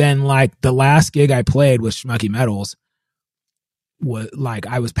 But then like the last gig I played with Schmucky Metals was like,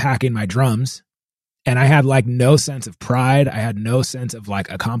 I was packing my drums and I had like no sense of pride. I had no sense of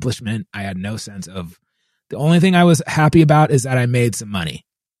like accomplishment. I had no sense of, the only thing I was happy about is that I made some money.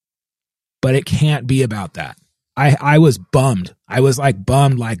 But it can't be about that. I was bummed. I was like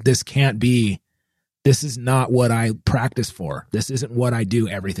bummed, like this can't be. This is not what I practice for. This isn't what I do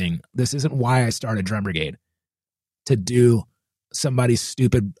everything. This isn't why I started Drum Brigade, to do somebody's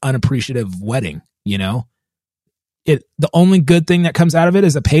stupid, unappreciative wedding, The only good thing that comes out of it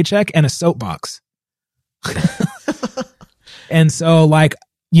is a paycheck and a soapbox. And so like,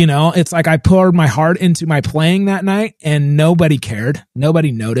 it's like I poured my heart into my playing that night and nobody cared.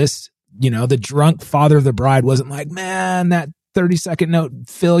 Nobody noticed. The drunk father of the bride wasn't like, man, that 30-second note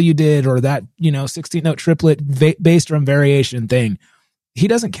fill you did, or that, 16-note triplet bass drum variation thing. He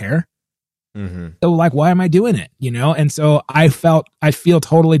doesn't care. Mm-hmm. So like, why am I doing it? And so I feel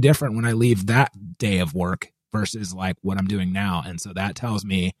totally different when I leave that day of work versus like what I'm doing now. And so that tells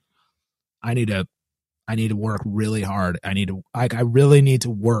me I need to work really hard. I really need to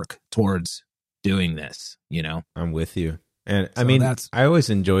work towards doing this, I'm with you. And so I mean, I always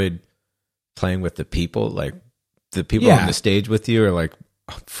enjoyed playing with the people, like the people on the stage with you are like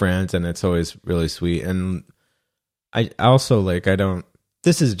friends, and it's always really sweet. And I also like,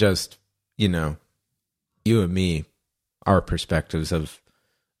 this is just, you and me, our perspectives of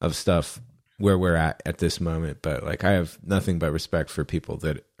stuff where we're at this moment. But like, I have nothing but respect for people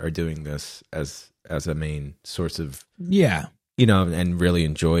that are doing this as a main source of, and really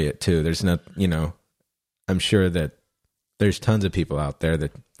enjoy it too. There's not, I'm sure that there's tons of people out there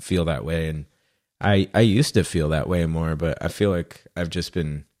that feel that way. And I used to feel that way more, but I feel like I've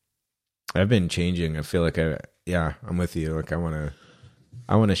been changing. I feel like I'm with you. Like I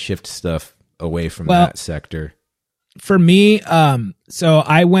want to shift stuff away from that sector. For me, so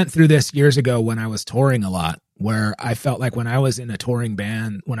I went through this years ago when I was touring a lot, where I felt like when I was in these touring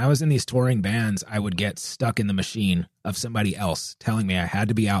bands, I would get stuck in the machine of somebody else telling me I had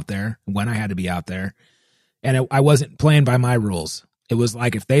to be out there, when I had to be out there. And I wasn't playing by my rules. It was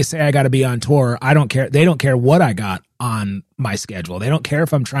like, if they say I got to be on tour, I don't care. They don't care what I got on my schedule. They don't care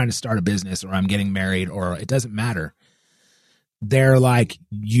if I'm trying to start a business or I'm getting married, or it doesn't matter. They're like,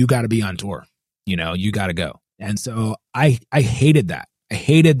 you got to be on tour. You got to go. And so I hated that. I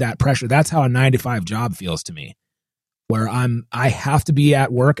hated that pressure. That's how a 9-to-5 job feels to me, where I have to be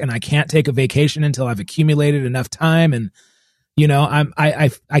at work and I can't take a vacation until I've accumulated enough time. And,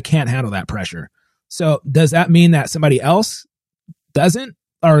 I can't handle that pressure. So does that mean that somebody else doesn't,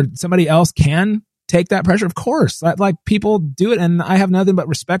 or somebody else can take that pressure? Of course, like people do it. And I have nothing but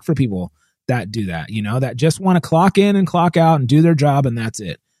respect for people that do that, that just want to clock in and clock out and do their job. And that's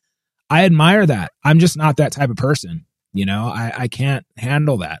it. I admire that. I'm just not that type of person. I can't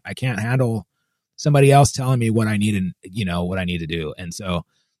handle that. I can't handle somebody else telling me what I need and, what I need to do. And so,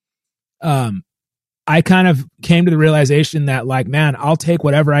 I kind of came to the realization that like, man, I'll take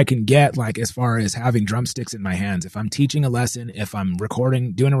whatever I can get, like as far as having drumsticks in my hands. If I'm teaching a lesson, if I'm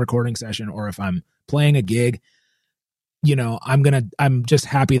doing a recording session, or if I'm playing a gig, I'm just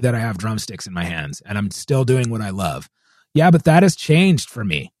happy that I have drumsticks in my hands and I'm still doing what I love. Yeah, but that has changed for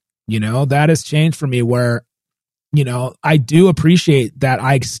me. That has changed for me where, I do appreciate that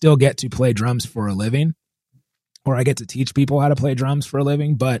I still get to play drums for a living, or I get to teach people how to play drums for a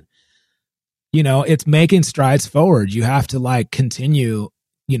living, but it's making strides forward. You have to like continue,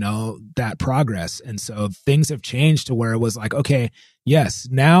 that progress. And so things have changed to where it was like, okay, yes,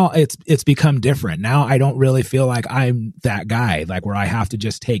 now it's become different. Now I don't really feel like I'm that guy, like where I have to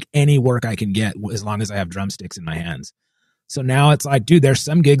just take any work I can get as long as I have drumsticks in my hands. So now it's like, dude, there's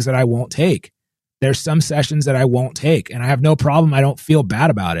some gigs that I won't take. There's some sessions that I won't take, and I have no problem. I don't feel bad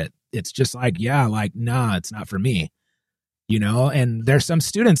about it. It's just like, nah, it's not for me. And there's some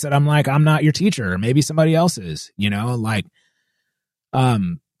students that I'm like, I'm not your teacher. Maybe somebody else is,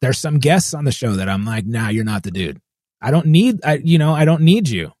 there's some guests on the show that I'm like, nah, you're not the dude. I don't need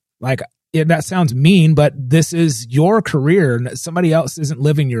you. Like, that sounds mean, but this is your career. Somebody else isn't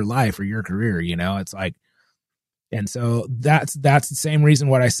living your life or your career, you know? It's like, and so that's the same reason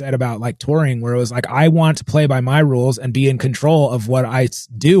what I said about like touring, where it was like, I want to play by my rules and be in control of what I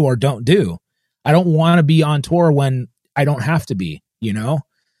do or don't do. I don't want to be on tour when I don't have to be, you know?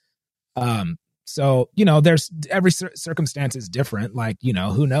 So, you know, there's every circumstance is different. Like, you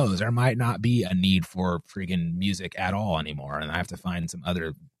know, who knows? There might not be a need for freaking music at all anymore. And I have to find some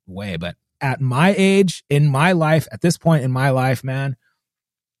other way. But at my age, in my life, at this point in my life, man,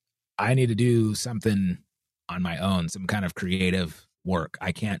 I need to do something on my own, some kind of creative work.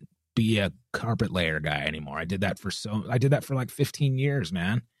 I can't be a carpet layer guy anymore. I did that for like 15 years,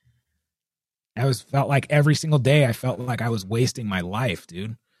 man. Felt like every single day I felt like I was wasting my life,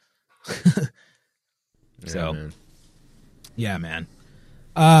 dude. So, man. Yeah, man.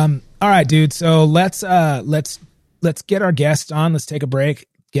 All right, dude. So let's get our guest on. Let's take a break,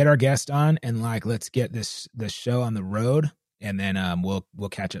 get our guest on, and like let's get this show on the road, and then we'll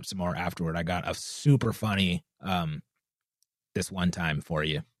catch up some more afterward. I got a super funny this one time for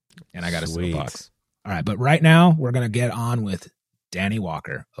you, and I got a soapbox. All right, but right now we're gonna get on with Danny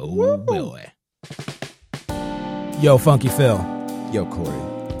Walker. Oh, woo boy. Yo, Funky Phil. Yo, Corey.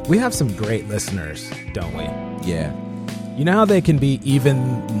 We have some great listeners, don't we? Yeah. You know how they can be even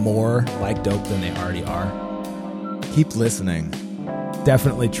more like dope than they already are? Keep listening.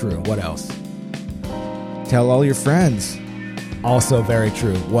 Definitely true. What else? Tell all your friends. Also very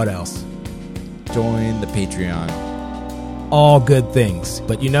true. What else? Join the Patreon. All good things.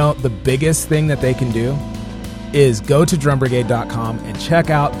 But you know, the biggest thing that they can do is go to drumbrigade.com and check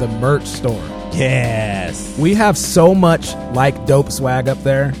out the merch store. Yes. We have so much like dope swag up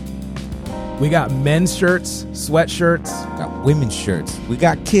there. We got men's shirts, sweatshirts. We got women's shirts. We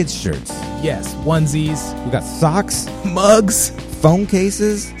got kids' shirts. Yes, onesies. We got socks, mugs, phone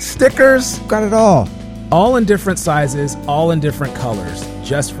cases, stickers. Got it all. All in different sizes, all in different colors,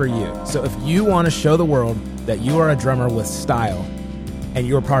 just for you. So if you want to show the world that you are a drummer with style and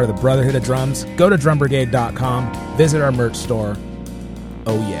you're part of the Brotherhood of Drums, go to drumbrigade.com, visit our merch store.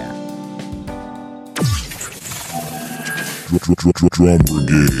 Oh, yeah. Drum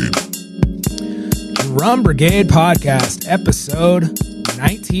Brigade. Drum Brigade Podcast, episode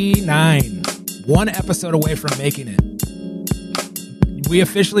 99. One episode away from making it. We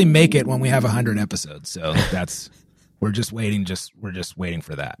officially make it when we have 100 episodes. So we're just waiting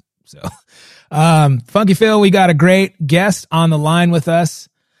for that. So, Funky Phil, we got a great guest on the line with us.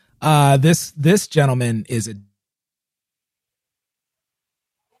 This gentleman is a.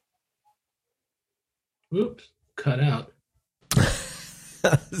 Oops, cut out.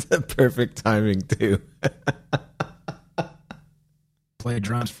 That's the perfect timing too. Played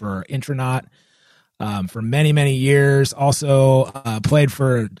drums for Intronaut for many, many years. Also played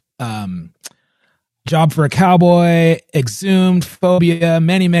for Job for a Cowboy, Exhumed, Phobia,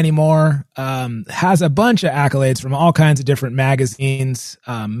 many, many more. Has a bunch of accolades from all kinds of different magazines.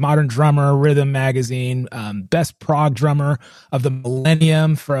 Modern Drummer, Rhythm Magazine, Best Prog Drummer of the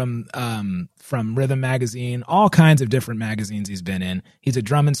Millennium from Rhythm Magazine, all kinds of different magazines he's been in. He's a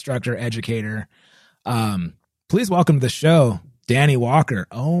drum instructor, educator. Please welcome to the show, Danny Walker.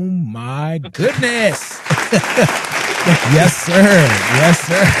 Oh my goodness. Yes, sir. Yes,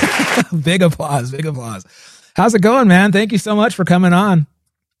 sir. Big applause. Big applause. How's it going, man? Thank you so much for coming on.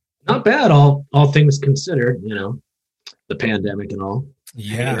 Not bad, all things considered, you know, the pandemic and all.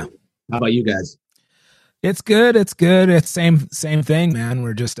 Yeah. How about you guys? It's good. It's good. It's same thing, man.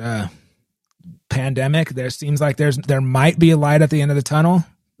 We're just pandemic. There seems like there might be a light at the end of the tunnel.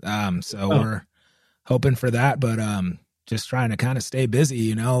 We're hoping for that, but just trying to kind of stay busy,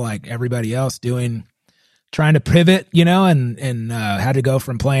 you know, like everybody else trying to pivot, you know, and had to go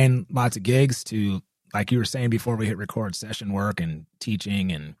from playing lots of gigs to, like you were saying before we hit record, session work and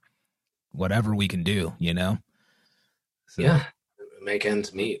teaching and whatever we can do, you know? So, yeah. Make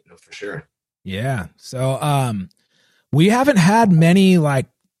ends meet for sure. Yeah. So, we haven't had many like,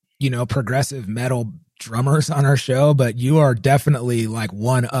 you know, progressive metal drummers on our show, but you are definitely like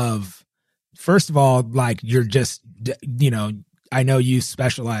one of, first of all, like you're just, you know, I know you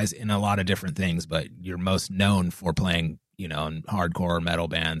specialize in a lot of different things, but you're most known for playing, you know, in hardcore metal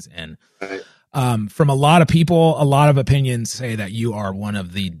bands. And right. From a lot of people, a lot of opinions say that you are one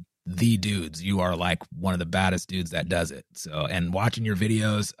of the dudes. You are like one of the baddest dudes that does it. So, and watching your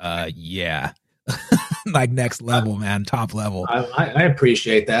videos, yeah, like next level, man, top level. I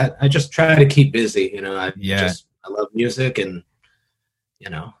appreciate that. I just try to keep busy, you know. I love music and, you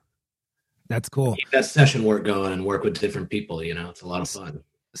know. That's cool. Keep that session work going and work with different people, you know. It's a lot of fun.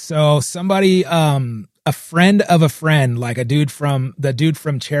 So somebody, a friend of a friend, like the dude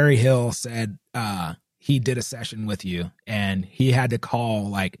from Cherry Hill said, he did a session with you and he had to call,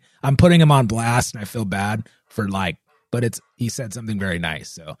 like, I'm putting him on blast and I feel bad for like, but he said something very nice.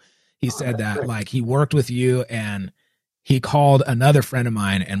 So he said that like he worked with you and he called another friend of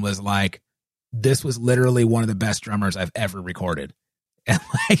mine and was like, this was literally one of the best drummers I've ever recorded. And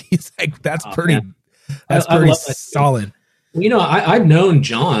like, he's like, that's pretty solid. You know, I've known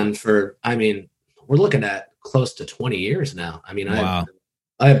John for, I mean, we're looking at close to 20 years now. I mean, I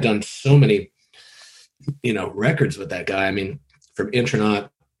have done so many, you know, records with that guy. I mean, from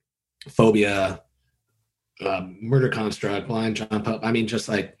Intronaut, Phobia, Murder Construct, Blind Jump Up. I mean, just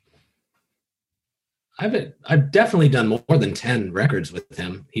like, I've definitely done more than 10 records with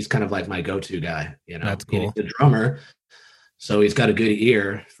him. He's kind of like my go-to guy, you know. That's cool. He's a drummer, so he's got a good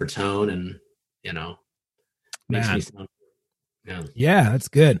ear for tone, and you know, makes me sound. Yeah, that's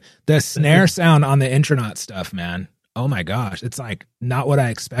good. The snare sound on the Intronaut stuff, man. Oh my gosh, it's like not what I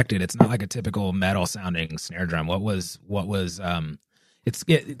expected. It's not like a typical metal sounding snare drum. Like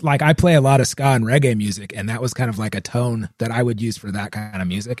I play a lot of ska and reggae music, and that was kind of like a tone that I would use for that kind of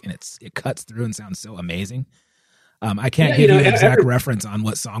music, and it cuts through and sounds so amazing. I can't give you an exact reference on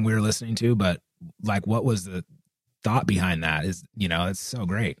what song we were listening to, but like what was the thought behind that is, you know, it's so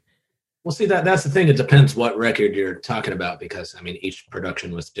great. Well, see, that's the thing. It depends what record you're talking about, because I mean, each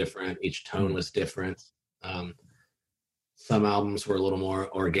production was different, each tone was different. Some albums were a little more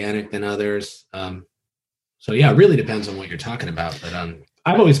organic than others. So yeah, it really depends on what you're talking about. But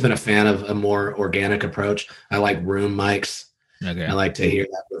I've always been a fan of a more organic approach. I like room mics. Okay. I like to hear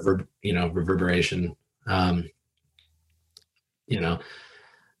that reverberation. You know,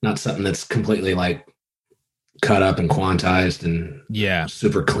 not something that's completely like cut up and quantized and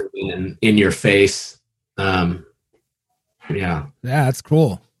super clean and in your face. Yeah, that's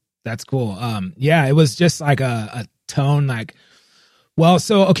cool. That's cool. Yeah, it was just like a tone, like, well,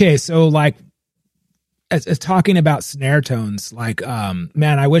 so like as talking about snare tones, like,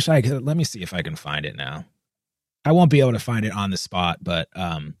 man, I wish I could, let me see if I can find it now. I won't be able to find it on the spot, but,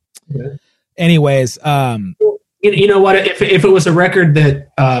 anyways, you know what, if it was a record that,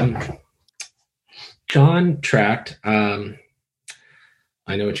 John tracked, I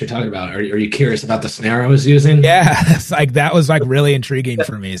know what you're talking about. Are you curious about the snare I was using? Yeah, it's like that was like really intriguing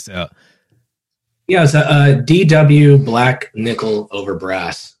for me. So, yeah, it's a DW black nickel over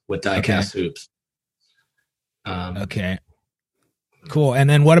brass with die-cast hoops. Okay, cool. And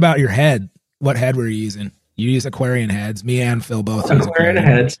then what about your head? What head were you using? You use Aquarian heads. Me and Phil both use Aquarian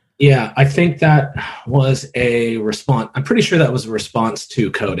heads. Yeah, I think that was a response. I'm pretty sure that was a response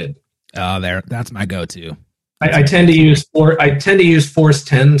to Coded. Oh, that's my go-to. I tend to use Force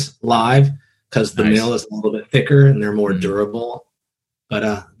 10s live because the mill is a little bit thicker and they're more durable.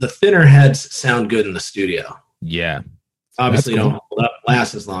 But the thinner heads sound good in the studio. Yeah, obviously don't hold up,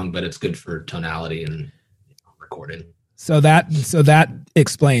 last as long, but it's good for tonality and recording. So that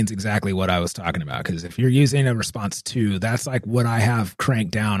explains exactly what I was talking about. Because if you're using a response 2, that's like what I have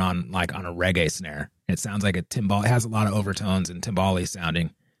cranked down on, like on a reggae snare. It sounds like a timbale. It has a lot of overtones and timbale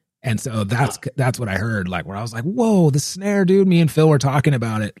sounding. And so that's what I heard, like, where I was like, whoa, the snare, dude. Me and Phil were talking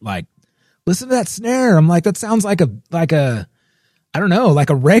about it. Like, listen to that snare. I'm like, that sounds like a, I don't know,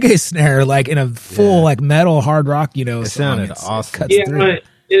 like a reggae snare, like in a full, like metal hard rock, you know, it sounded awesome.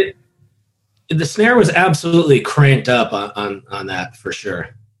 The snare was absolutely cranked up on that for sure.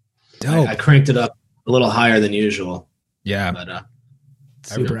 Dope. I cranked it up a little higher than usual. Yeah. But,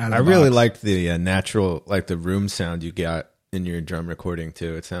 super I really liked the natural, like the room sound you got in your drum recording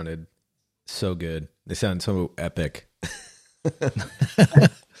too. It sounded so good. They sound so epic.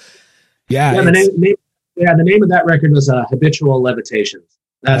 The name of that record was Habitual Levitations.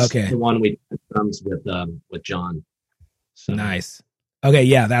 That's the one we did drums with John. So. Nice. Okay,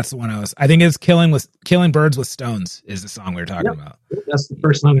 yeah, that's the one I think it's Killing Birds with Stones is the song we were talking about. That's the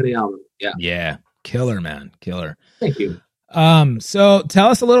first song of the album. Yeah. Yeah. Killer, man. Killer. Thank you. So tell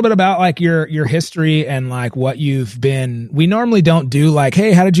us a little bit about like your history and like what you've been. We normally don't do like,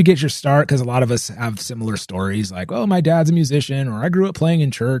 hey, how did you get your start? Because a lot of us have similar stories, like, oh, my dad's a musician, or I grew up playing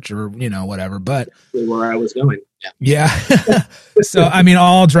in church, or you know, whatever. But where I was going, yeah. So I mean,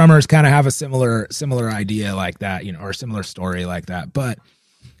 all drummers kind of have a similar idea like that, you know, or similar story like that. But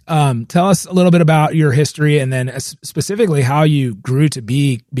tell us a little bit about your history, and then specifically how you grew to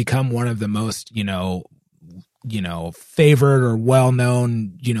become one of the most, you know, favored or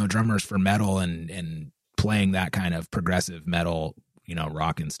well-known, you know, drummers for metal and playing that kind of progressive metal, you know,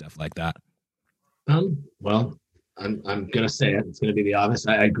 rock and stuff like that. Well, I'm going to say it. It's going to be the obvious.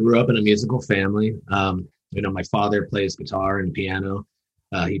 I grew up in a musical family. You know, my father plays guitar and piano.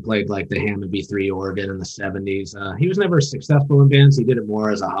 He played like the Hammond B3 organ in the 70s. He was never successful in bands. He did it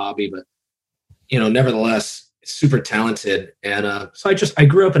more as a hobby, but nevertheless, super talented. And so I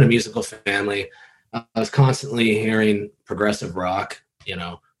grew up in a musical family. I was constantly hearing progressive rock,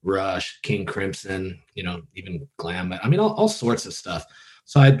 Rush, King Crimson, even glam. I mean, all sorts of stuff.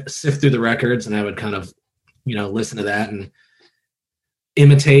 So I'd sift through the records and I would kind of, listen to that and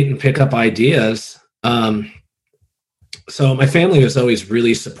imitate and pick up ideas. So my family was always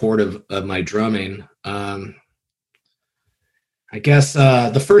really supportive of my drumming. I guess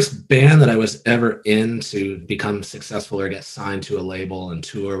the first band that I was ever in to become successful or get signed to a label and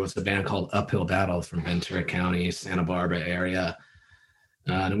tour was a band called Uphill Battle from Ventura County, Santa Barbara area.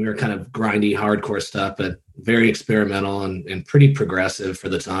 And we were kind of grindy, hardcore stuff, but very experimental and pretty progressive for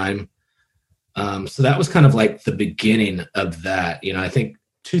the time. So that was kind of like the beginning of that. I think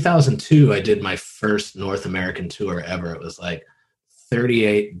 2002, I did my first North American tour ever. It was like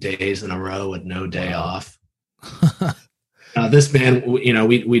 38 days in a row with no day off. This band,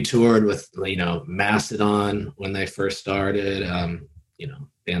 we toured with, Mastodon when they first started,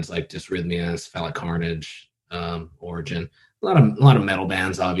 bands like Dysrhythmias, Phallic Carnage, Origin, a lot of metal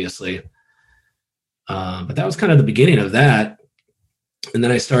bands, obviously. But that was kind of the beginning of that. And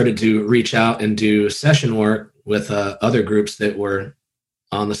then I started to reach out and do session work with other groups that were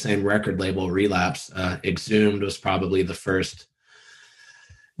on the same record label, Relapse. Exhumed was probably the first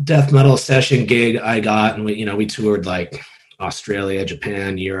death metal session gig I got. And we toured like Australia,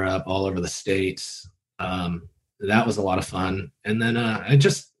 Japan, Europe, all over the States. That was a lot of fun. And then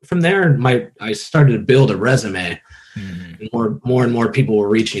from there, I started to build a resume. Mm-hmm. And more and more people were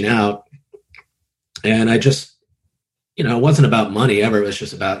reaching out. And I just, it wasn't about money ever. It was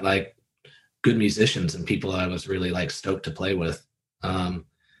just about like good musicians and people I was really like stoked to play with. And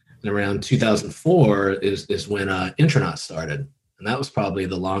around 2004 is when Intronaut started. And that was probably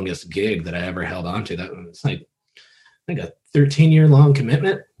the longest gig that I ever held on to. That was like, I think a 13-year long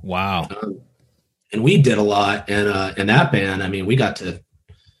commitment. Wow. And we did a lot. And in that band, I mean, we got to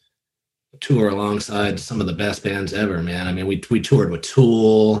tour alongside some of the best bands ever, man. I mean, we toured with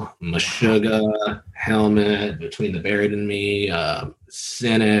Tool, Meshuggah, Helmet, Between the Buried and Me,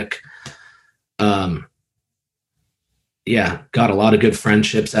 Cynic. Yeah, got a lot of good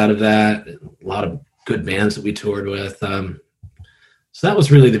friendships out of that. A lot of good bands that we toured with. So that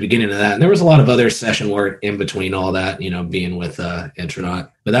was really the beginning of that. And there was a lot of other session work in between all that, being with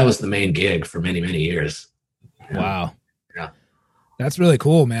Intronaut. But that was the main gig for many, many years. Wow. Yeah. That's really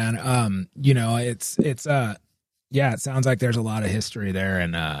cool, man. It sounds like there's a lot of history there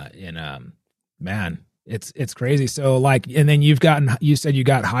and man, it's crazy. So like, and then you said you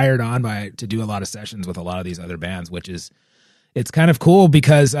got hired on to do a lot of sessions with a lot of these other bands, it's kind of cool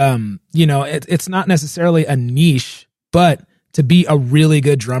because, it's not necessarily a niche, but to be a really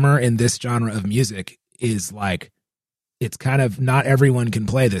good drummer in this genre of music is like, it's kind of not everyone can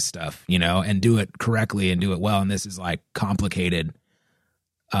play this stuff, and do it correctly and do it well. And this is like complicated.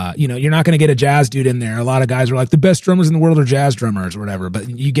 You're not going to get a jazz dude in there. A lot of guys are like the best drummers in the world are jazz drummers or whatever, but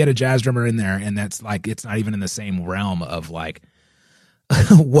you get a jazz drummer in there and that's like, it's not even in the same realm of like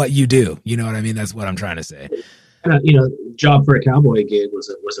what you do. You know what I mean? That's what I'm trying to say. Job for a Cowboy gig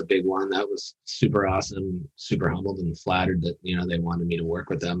was a big one. That was super awesome, super humbled and flattered that, they wanted me to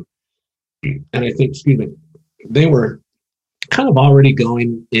work with them. And I think, they were kind of already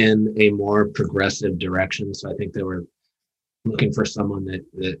going in a more progressive direction. So I think they were looking for someone that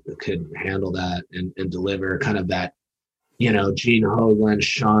could handle that and deliver kind of that, Gene Hoglan,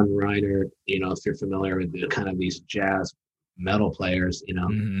 Sean Reiner, if you're familiar with kind of these jazz metal players,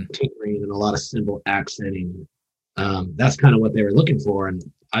 mm-hmm. tinkering and a lot of cymbal accenting. That's kind of what they were looking for. And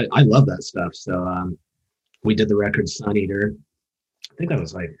I love that stuff. So we did the record Sun Eater. I think that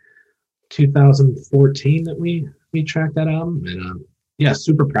was like 2014 that we tracked that album. And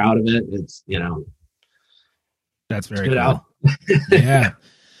super proud of it. It's, that's very good cool. album.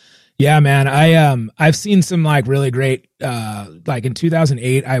 Yeah, man. I've seen some like really great, like in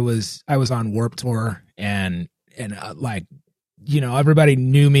 2008, I was on Warped Tour and like, everybody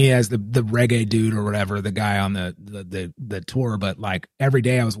knew me as the reggae dude or whatever, the guy on the tour. But like every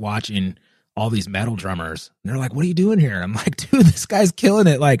day I was watching all these metal drummers and they're like, what are you doing here? I'm like, dude, this guy's killing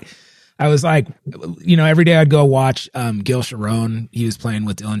it. Like, I was like, every day I'd go watch Gil Sharon. He was playing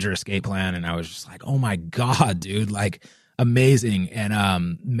with Dillinger Escape Plan. And I was just like, oh my God, dude, like amazing.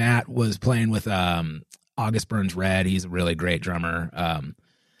 And Matt was playing with August Burns Red. He's a really great drummer.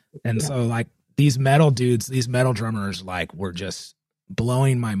 So like these metal dudes, these metal drummers, like were just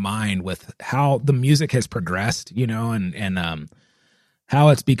blowing my mind with how the music has progressed, and how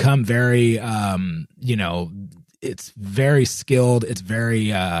it's become very, it's very skilled. It's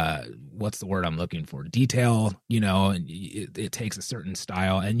very what's the word I'm looking for? Detail, and it takes a certain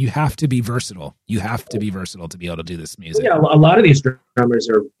style, and you have to be versatile. You have to be versatile to be able to do this music. Yeah, a lot of these drummers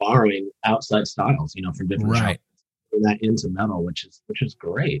are borrowing outside styles, from different genres, and that into metal, which is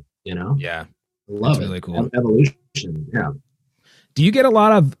great, Yeah, I love it. Really cool. Evolution, yeah. Do you get a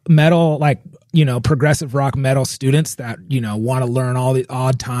lot of metal, like, progressive rock metal students that, want to learn all the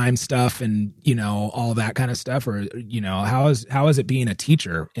odd time stuff and, all that kind of stuff? Or, how is it being a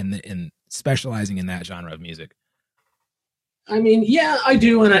teacher in specializing in that genre of music? I mean, yeah, I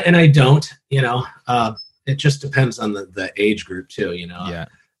do. And I don't, it just depends on the age group too, Yeah.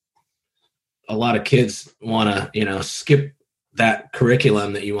 A lot of kids want to, skip that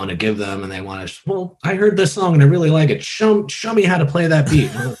curriculum that you want to give them, and they want to, well, I heard this song and I really like it. Show me how to play that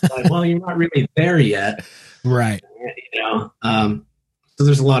beat. Like, well, you're not really there yet. Right. So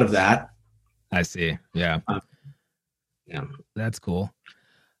there's a lot of that. I see. Yeah. Yeah. That's cool.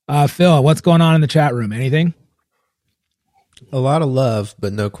 Phil, what's going on in the chat room? Anything? A lot of love,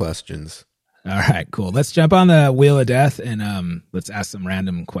 but no questions. All right, cool. Let's jump on the wheel of death and let's ask some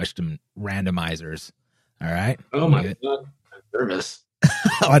random question randomizers. All right. Oh my God. Nervous.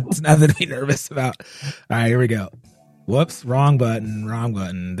 It's nothing to be nervous about. All right, here we go. Whoops, wrong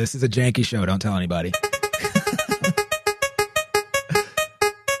button. This is a janky show. Don't tell anybody.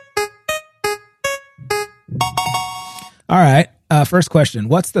 All right, first question.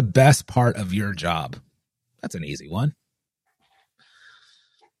 What's the best part of your job? That's an easy one.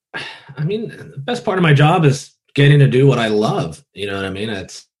 I mean, the best part of my job is getting to do what I love. You know what I mean?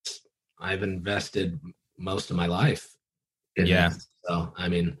 I've invested most of my life. Yeah. So, I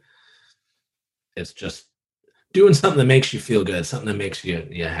mean, it's just doing something that makes you feel good, something that makes you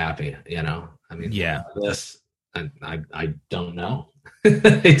happy, I mean, yeah, this, I don't know.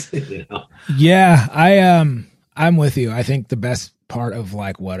 Yeah, I'm with you. I think the best part of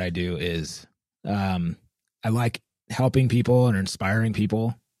like what I do is, I like helping people and inspiring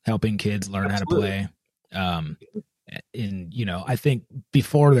people, helping kids learn Absolutely. how to play. And I think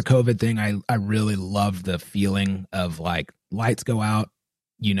before the COVID thing, I really loved the feeling of like lights go out,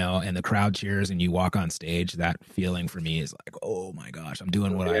 and the crowd cheers and you walk on stage. That feeling for me is like, oh my gosh, I'm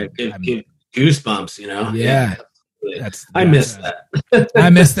doing what give goosebumps, Yeah. I miss that. I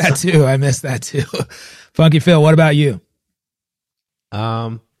miss that too. Funky Phil, what about you?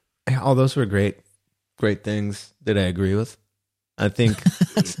 All those were great things that I agree with. I think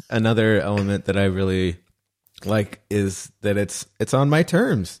another element that I really like is that it's on my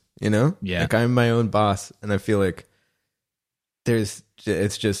terms, Yeah. Like I'm my own boss, and I feel like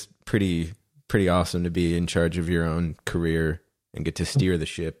it's just pretty awesome to be in charge of your own career and get to steer the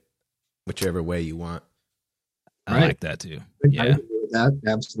ship whichever way you want. I like that too. I agree with that.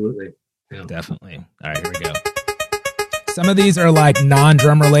 Absolutely. Yeah. Definitely. All right, here we go. Some of these are like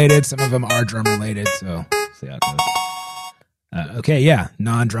non-drum related. Some of them are drum related. So see how it goes. Okay, yeah,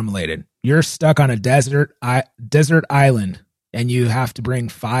 non-drum related. You're stuck on a desert island, and you have to bring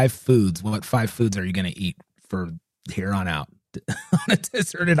 5 foods. What 5 foods are you going to eat for here on out on a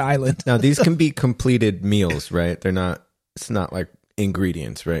deserted island? Now, these can be completed meals, right? It's not like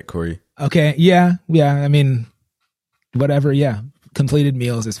ingredients, right, Corey? Okay, yeah. I mean, whatever. Yeah, completed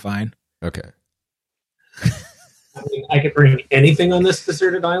meals is fine. Okay. I mean, I could bring anything on this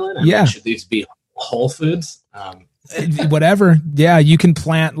deserted island. I mean, should these be whole foods? Whatever. Yeah, you can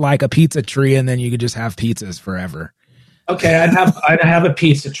plant like a pizza tree, and then you could just have pizzas forever. Okay, I'd have a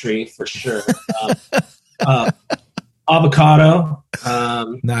pizza tree for sure. Avocado.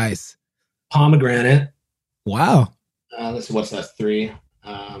 Nice. Pomegranate. Wow. Let's see, what's that? 3.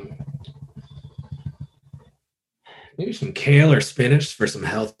 Maybe some kale or spinach for some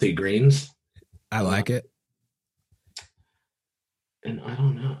healthy greens. I like it. And I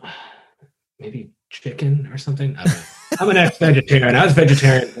don't know, maybe chicken or something. I don't know. I'm an ex-vegetarian. I was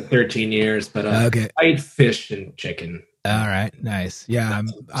vegetarian for 13 years, but okay. I eat fish and chicken. All right, nice. Yeah,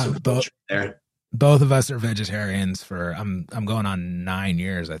 I'm both. There. Both of us are vegetarians for I'm going on 9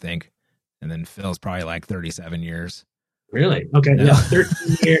 years, I think, and then Phil's probably like 37 years. Really? Okay. Yeah.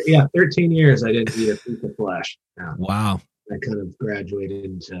 13 years. Yeah, 13 years. I didn't eat a piece of flesh. Yeah. Wow. I kind of graduated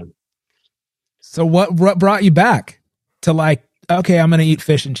into. So what brought you back to like? Okay, I'm going to eat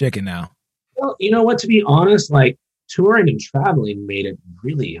fish and chicken now. Well, you know what? To be honest, like touring and traveling made it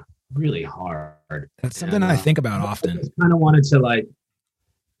really, really hard. That's something I think about often. I kind of wanted to like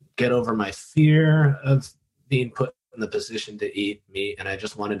get over my fear of being put in the position to eat meat, and I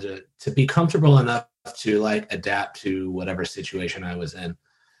just wanted to be comfortable enough to like adapt to whatever situation I was in.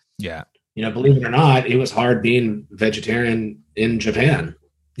 Yeah. Believe it or not, it was hard being vegetarian in Japan.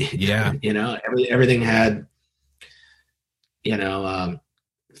 Yeah. Everything had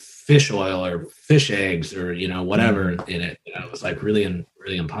fish oil or fish eggs or whatever in it. It was like really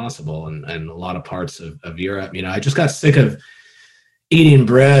impossible. And a lot of parts of Europe, I just got sick of eating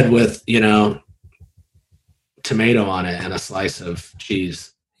bread with tomato on it and a slice of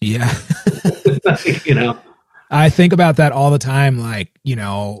cheese. Yeah. you know I think about that all the time. Like,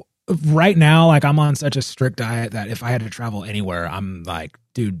 right now, like I'm on such a strict diet that if I had to travel anywhere, I'm like,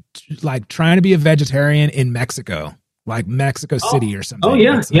 dude, like trying to be a vegetarian in Mexico, like Mexico City or something. Oh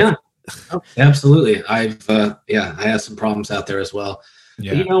yeah, It's like, Oh, absolutely. I had some problems out there as well.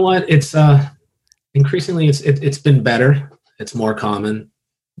 yeah. But you know what? It's increasingly it's been better. It's more common.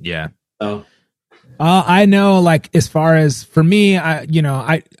 Yeah. So I know, like, as far as for me, I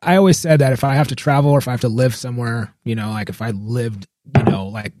always said that if I have to travel or if I have to live somewhere, like if I lived,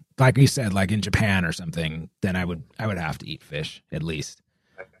 like you said, like in Japan or something, then I would have to eat fish at least.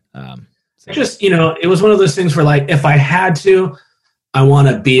 So. Just, it was one of those things where like, if I had to, I want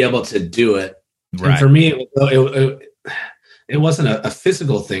to be able to do it. Right. And for me, it wasn't a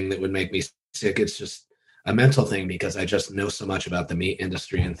physical thing that would make me sick. It's just a mental thing because I just know so much about the meat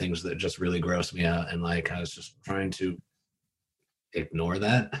industry and things that just really gross me out. And like, I was just trying to ignore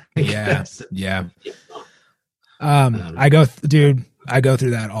that. Yeah. I go through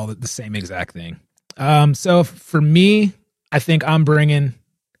that all the same exact thing. So for me, I think I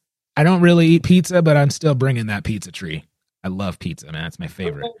don't really eat pizza, but I'm still bringing that pizza tree. I love pizza, man. It's my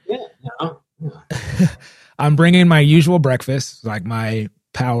favorite. Okay. Yeah. I'm bringing my usual breakfast, like my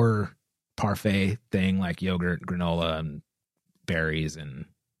power parfait thing, like yogurt, granola, and berries, and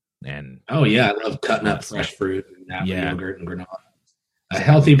oh yeah, I love cutting up fresh fruit and apple yogurt and granola. A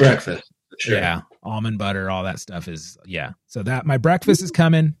healthy breakfast, for sure. Yeah, almond butter, all that stuff is So that my breakfast is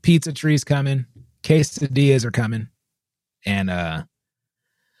coming, pizza tree's coming, quesadillas are coming, and I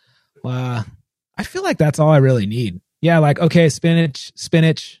feel like that's all I really need. Yeah, like okay,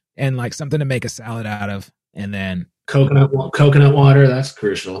 spinach, and like something to make a salad out of, and then coconut water. That's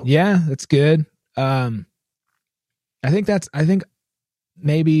crucial. Yeah, that's good. I think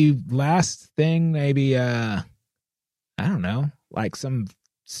maybe last thing, maybe I don't know, like some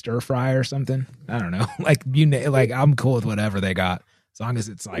stir fry or something. I don't know, like like I'm cool with whatever they got as long as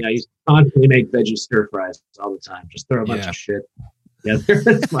it's like. Yeah, you constantly make veggie stir fries all the time. Just throw a bunch of shit together.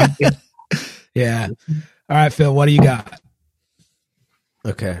 Yeah. All right, Phil, what do you got?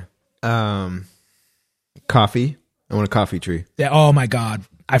 Okay. Coffee. I want a coffee tree. Yeah. Oh my God.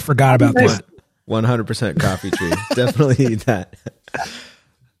 I forgot about that. 100% coffee tree. Definitely eat that.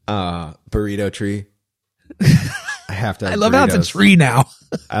 Burrito tree. I have to have I love burritos. how it's a tree now.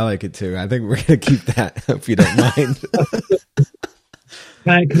 I like it too. I think we're going to keep that if you don't mind.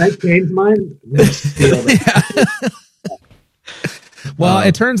 Can I change mine? Well,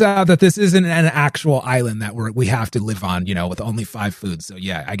 it turns out that this isn't an actual island that we have to live on, with only 5 foods. So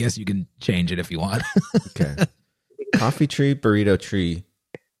yeah, I guess you can change it if you want. Okay. Coffee tree, burrito tree,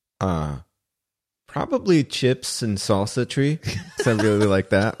 probably chips and salsa tree. So I really like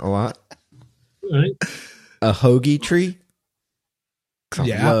that a lot. Right. A hoagie tree.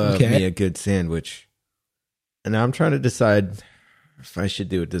 Yeah, love okay. me a good sandwich. And now I'm trying to decide if I should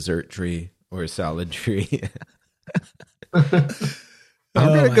do a dessert tree or a salad tree. I'm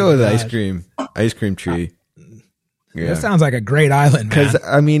going to go with ice cream tree. Yeah. That sounds like a great island, man. Because,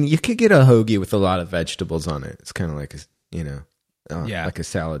 I mean, you could get a hoagie with a lot of vegetables on it. It's kind of like, like a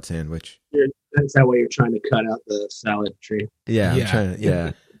salad sandwich. That's that way you're trying to cut out the salad tree. Yeah, Yeah. I'm trying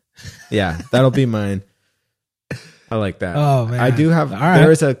to, yeah, that'll be mine. I like that. Oh, man. I do have, All right.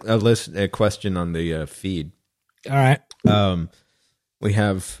 there is a question on the feed. All right. We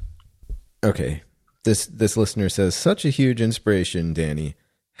have, okay. This listener says, such a huge inspiration, Danny.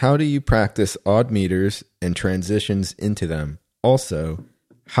 How do you practice odd meters and transitions into them? Also,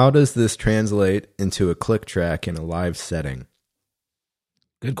 how does this translate into a click track in a live setting?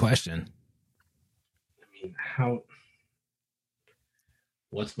 Good question. I mean,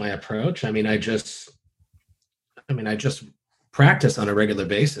 what's my approach? I mean, I just practice on a regular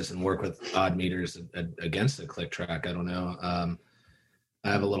basis and work with odd meters against a click track. I don't know.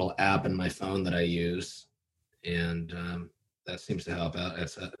 I have a little app in my phone that I use, and that seems to help out.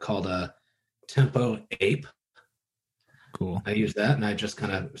 It's called a Tempo Ape. Cool. I use that, and I just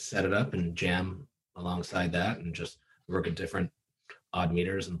kind of set it up and jam alongside that, and just work at different odd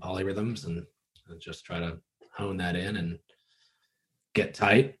meters and polyrhythms, and just try to hone that in and get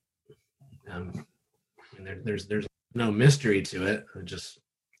tight. And there's no mystery to it. I just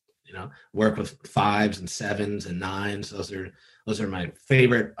work with 5s and 7s and 9s. Those are my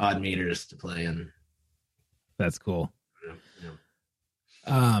favorite odd meters to play in. That's cool.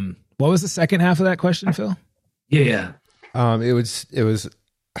 What was the second half of that question, Phil? Yeah. It was.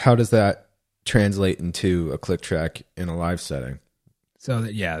 How does that translate into a click track in a live setting? So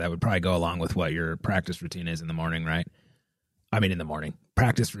that would probably go along with what your practice routine is in the morning, right? I mean, in the morning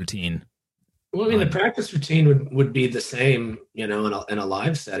practice routine. Well, I mean, the practice routine would be the same, you know, in a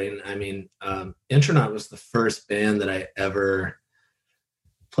live setting. I mean, Intronaut was the first band that I ever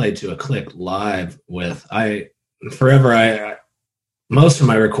played to a click live with. Most of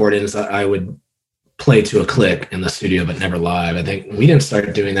my recordings, I would play to a click in the studio, but never live. I think we didn't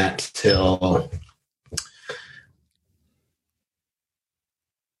start doing that till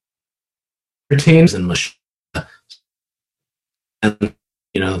routines and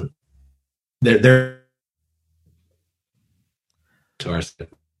you know, they're tours.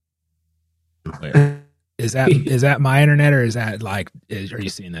 Is that my internet, or is that like? Are you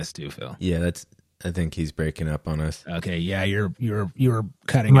seeing this too, Phil? Yeah, I think he's breaking up on us. Okay, yeah, you're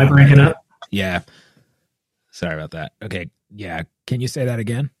cutting. Am I breaking up? Yeah. Sorry about that. Okay, yeah. Can you say that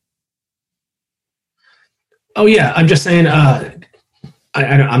again? Oh yeah, I'm just saying.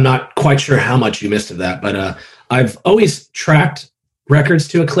 I'm not quite sure how much you missed of that, but I've always tracked records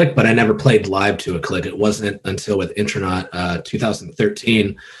to a click, but I never played live to a click. It wasn't until with Intronaut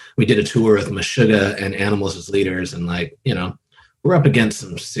 2013 we did a tour with Meshuggah and Animals as leaders, and like, you know, we're up against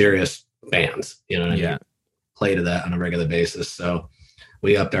some serious bands, you know what I mean? Play to that on a regular basis. So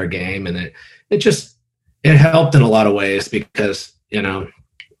we upped our game, and it helped in a lot of ways because, you know,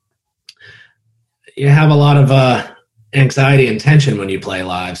 you have a lot of anxiety and tension when you play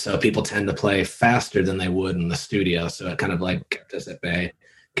live, so people tend to play faster than they would in the studio. So it kind of like kept us at bay,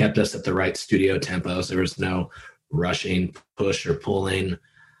 kept us at the right studio tempos. There was no rushing, push, or pulling.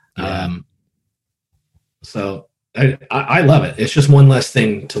 So I love it. It's just one less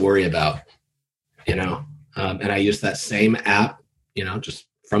thing to worry about, you know. And I use that same app, you know, just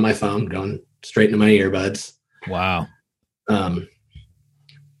from my phone, going straight into my earbuds. Wow.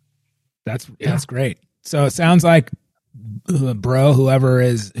 That's great. So it sounds like, bro, whoever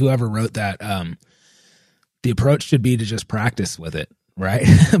wrote that, the approach should be to just practice with it, right?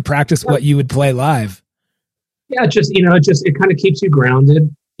 Practice what you would play live. Yeah, it kind of keeps you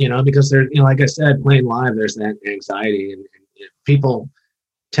grounded, you know, because there, you know, like I said, playing live, there's that anxiety, and people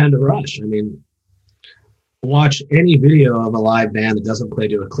tend to rush. I mean, watch any video of a live band that doesn't play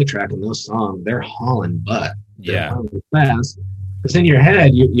to a click track in those songs, they're hauling butt. They're hauling fast. Because in your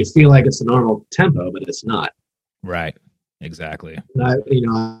head, you feel like it's a normal tempo, but it's not. Right. Exactly.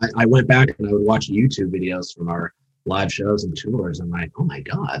 I went back and I would watch YouTube videos from our live shows and tours. I'm like, oh my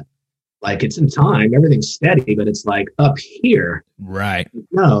God, like it's in time, everything's steady, but it's like up here. Right.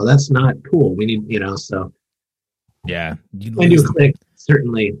 No, that's not cool. We need, you know, so. Yeah. When you click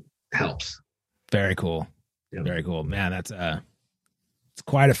certainly helps. Very cool. Yeah. Very cool. Man, it's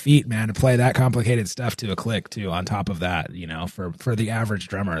quite a feat, man, to play that complicated stuff to a click too. On top of that, you know, for the average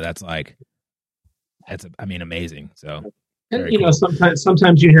drummer, that's amazing. So, and you know,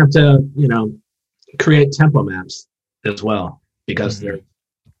 sometimes you have to, you know, create tempo maps as well, because they're,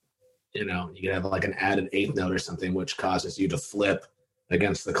 you know, you can have like an added eighth note or something, which causes you to flip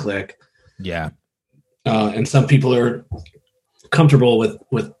against the click. Yeah. And some people are comfortable with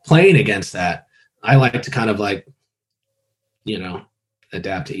playing against that. I like to kind of like, you know,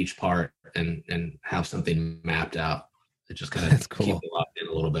 adapt to each part and have something mapped out. It just kind of cool. Keep it locked in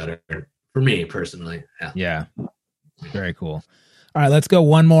a little better for me personally. Yeah. Very cool. All right, let's go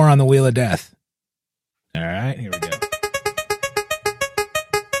one more on the Wheel of Death. All right, here we go.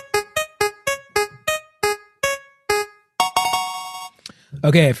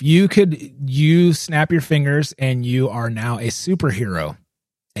 Okay, if you snap your fingers and you are now a superhero,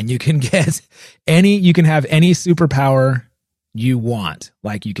 and you can have any superpower you want.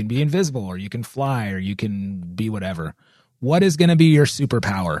 Like you can be invisible, or you can fly, or you can be whatever. What is going to be your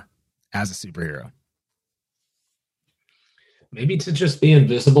superpower as a superhero? Maybe to just be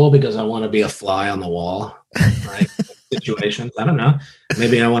invisible, because I want to be a fly on the wall, like situations. I don't know.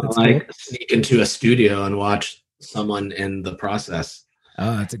 Maybe I want to sneak into a studio and watch someone in the process.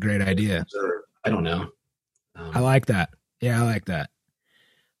 Oh, that's a great idea. Or, I don't know. I like that. Yeah, I like that.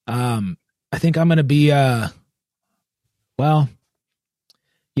 I think I'm going to be, I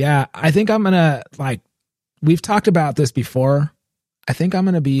think I'm going to, like, we've talked about this before. I think I'm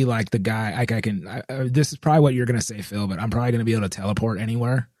going to be like the guy, like this is probably what you're going to say, Phil, but I'm probably going to be able to teleport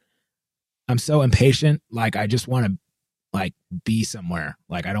anywhere. I'm so impatient. Like, I just want to, like, be somewhere.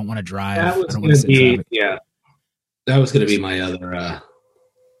 Like, I don't want to drive. That was going to be, that was going to be my other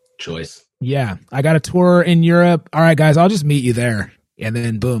choice. Yeah. I got a tour in Europe. All right, guys, I'll just meet you there. And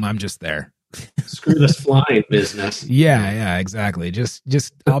then boom, I'm just there. Screw this flying business. Yeah, exactly.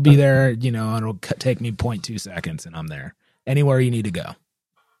 Just I'll be there, you know, and it'll take me 0.2 seconds and I'm there. anywhere you need to go.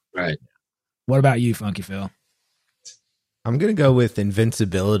 Right. What about you, Funky Phil? I'm going to go with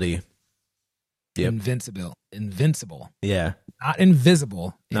invincibility. Yep. Invincible. Yeah. Not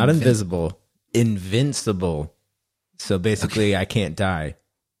invisible. Not invisible. Invincible. So basically, I can't die.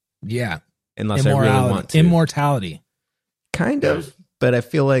 Yeah. Unless I really want to. Immortality. Kind of. But I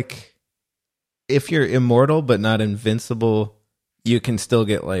feel like if you're immortal but not invincible, you can still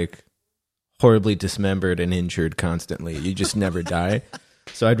get like horribly dismembered and injured constantly. You just never die.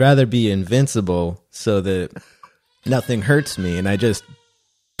 So I'd rather be invincible so that nothing hurts me. And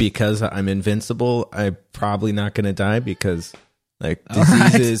because I'm invincible, I'm probably not going to die because like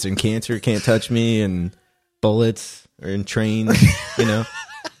diseases and cancer can't touch me and bullets and trains, you know.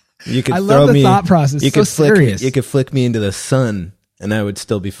 You could I love the thought process. You could flick me into the sun and I would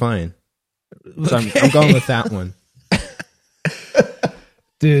still be fine. So I'm going with that one.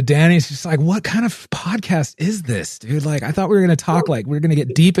 Dude, Danny's just like, what kind of podcast is this, dude? Like, I thought we were going to talk, like, we are going to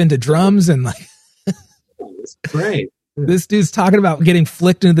get deep into drums and like, it's great. This dude's talking about getting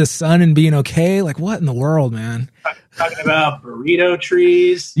flicked into the sun and being okay. Like, what in the world, man? Talking about burrito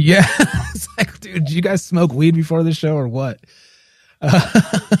trees. Yeah. It's like, dude, did you guys smoke weed before the show or what?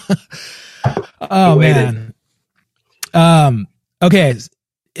 Oh, man. Okay.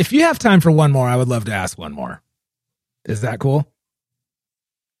 If you have time for one more, I would love to ask one more. Is that cool?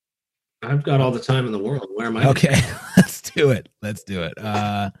 I've got all the time in the world. Where am I? Okay. Let's do it.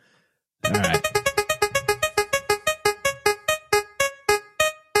 All right.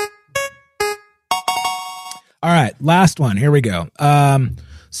 All right, last one. Here we go.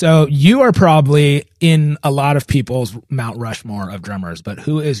 So you are probably in a lot of people's Mount Rushmore of drummers, but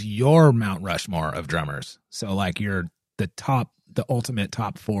who is your Mount Rushmore of drummers? So like you're the ultimate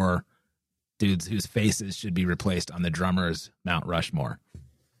top 4 dudes whose faces should be replaced on the drummers Mount Rushmore.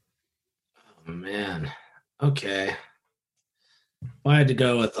 Oh man. Okay. If I had to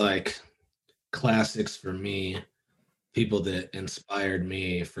go with like classics for me, people that inspired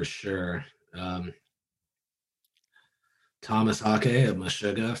me for sure. Thomas Hake of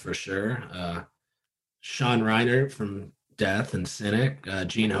Meshuggah for sure. Sean Reiner from Death and Cynic.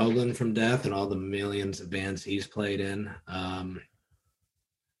 Gene Hoglan from Death and all the millions of bands he's played in.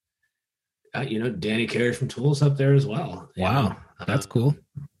 Danny Carey from Tool's up there as well. Wow, that's cool.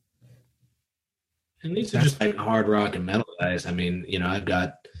 And these are just like hard rock and metal guys. I mean, I've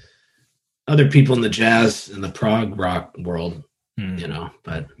got other people in the jazz and the prog rock world, but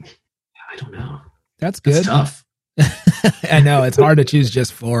I don't know. That's good. It's tough. I know it's hard to choose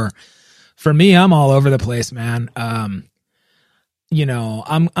just 4. For me, I'm all over the place, man. I'm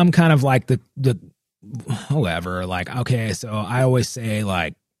kind of like the whoever. Like, okay, so I always say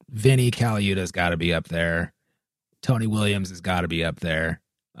like Vinny Colaiuta's got to be up there. Tony Williams has got to be up there.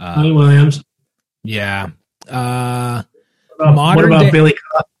 Tony Williams. Yeah. What about Billy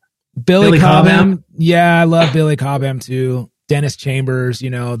Cobham? Billy Cobham. Yeah, I love Billy Cobham too. Dennis Chambers,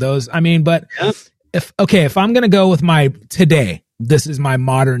 those. I mean, but if I'm going to go with my today, this is my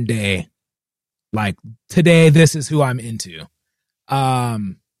modern day. Like today, this is who I'm into.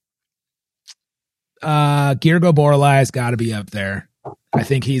 Girgo Borlai's got to be up there. I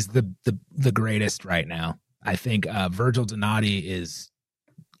think he's the greatest right now. I think Virgil Donati is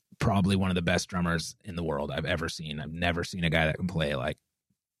probably one of the best drummers in the world I've ever seen. I've never seen a guy that can play like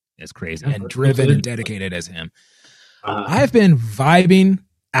as crazy and driven and dedicated as him. I've been vibing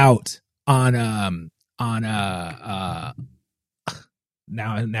out on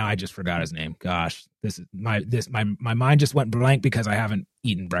now I just forgot his name. Gosh, my mind just went blank because I haven't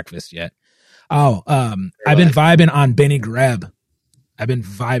eaten breakfast yet. I've been vibing on Benny Greb.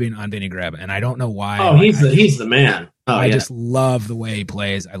 And I don't know why. Oh, he's the man. Oh, I just love the way he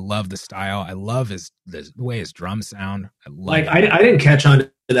plays. I love the style. I love the way his drums sound. I didn't catch on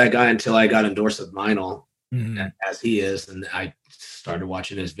to that guy until I got endorsed with vinyl, as he is, and I started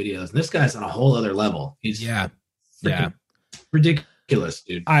watching his videos. And this guy's on a whole other level. He's ridiculous,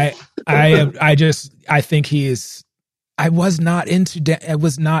 dude. I think he is. I was not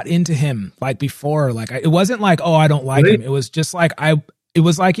into him like before. Like it wasn't like, oh, I don't like him. It was just like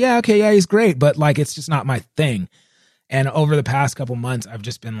he's great, but like it's just not my thing. And over the past couple months, I've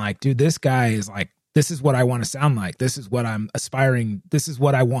just been like, dude, this guy is like, this is what I want to sound like. This is what I'm aspiring. This is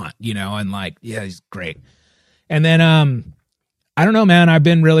what I want, and like, yeah, he's great. And then I don't know, man. I've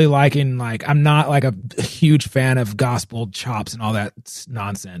been really liking, like, I'm not like a huge fan of gospel chops and all that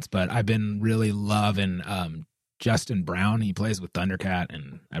nonsense, but I've been really loving Justin Brown. He plays with Thundercat,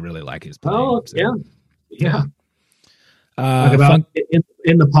 and I really like his playing. Oh, yeah. Talk about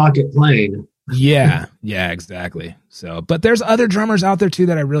in the pocket playing. Yeah, exactly. So, but there's other drummers out there too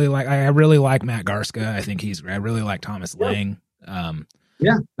that I really like. I really like Matt Garska. I really like Thomas Lang.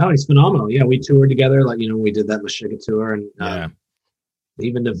 Yeah, no, he's phenomenal. Yeah, we toured together. Like, we did that Meshuggah tour, and Yeah.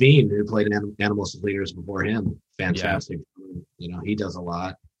 Even Naveen, who played in Animals as Leaders before him, fantastic. He does a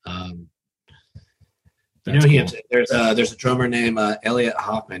lot. That's He cool. there's a drummer named Elliot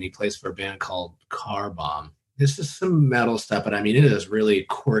Hoffman. He plays for a band called Car Bomb. This is some metal stuff, but I mean, it is really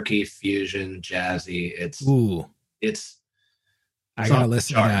quirky, fusion, jazzy. It's I gotta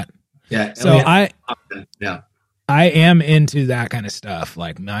listen to that. Yeah. So Hoffman, yeah. I am into that kind of stuff.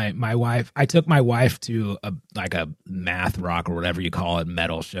 Like my wife, I took my wife to a math rock or whatever you call it,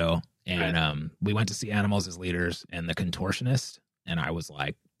 metal show. And we went to see Animals as Leaders and the Contortionist. And I was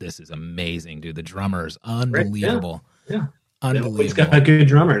like, this is amazing, dude. The drummer's unbelievable. Yeah. Unbelievable. He's got good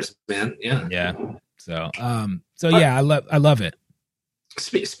drummers, man. Yeah. Yeah. So yeah, I love it.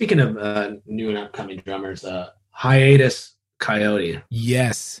 Speaking of new and upcoming drummers, Hiatus Coyote.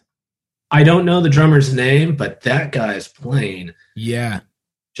 Yes. I don't know the drummer's name, but that guy's playing. Yeah.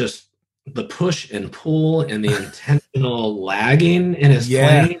 Just the push and pull and the intentional lagging in his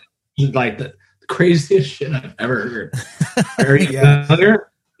playing. He's like the craziest shit I've ever heard. Very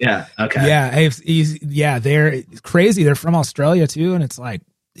familiar? Yeah. Okay. Yeah. They're crazy. They're from Australia too. And it's like,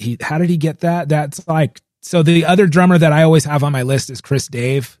 how did he get that? That's like, so the other drummer that I always have on my list is Chris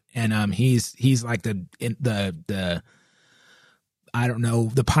Dave. And he's like the I don't know,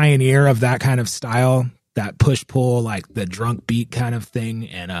 the pioneer of that kind of style, that push pull, like the drunk beat kind of thing.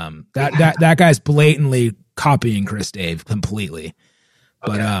 And that guy's blatantly copying Chris Dave completely.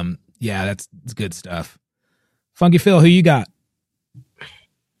 But that's good stuff. Funky Phil, who you got?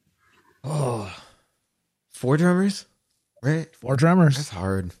 Oh, 4 drummers, right? 4 drummers. That's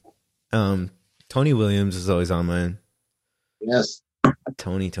hard. Tony Williams is always on mine. Yes.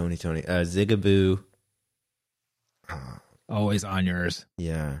 Tony. Zigaboo. Always on yours.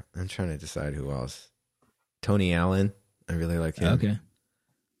 Yeah, I'm trying to decide who else. Tony Allen. I really like him. Okay.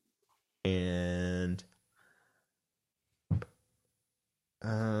 And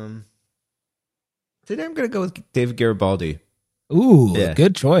today I'm gonna go with David Garibaldi. Ooh, Yeah.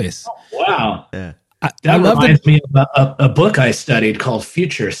 Good choice. Wow. Yeah. That reminds me of a book I studied called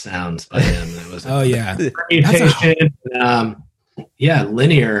Future Sounds by him. It was permutation,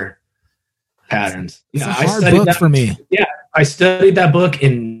 linear patterns. It's a hard book for me. Yeah, I studied that book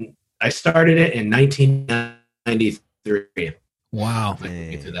I started it in 1993. Wow.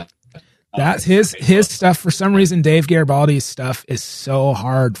 That. That's his stuff. For some reason, Dave Garibaldi's stuff is so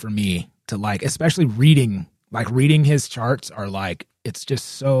hard for me to like, especially reading. Like reading his charts are like, it's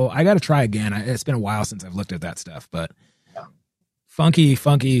just so, I got to try again. It's been a while since I've looked at that stuff, but funky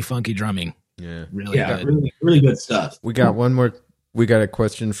drumming. Yeah. Really good. Really, really good stuff. We got one more. We got a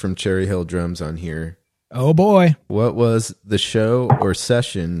question from Cherry Hill Drums on here. Oh boy. What was the show or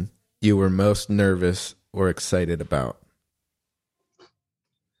session you were most nervous or excited about?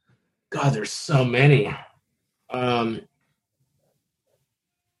 God, there's so many.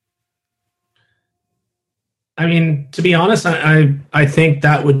 I mean, to be honest, I think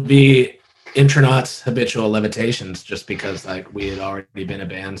that would be Intronauts Habitual Levitations, just because like we had already been a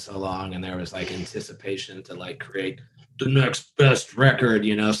band so long and there was like anticipation to like create the next best record,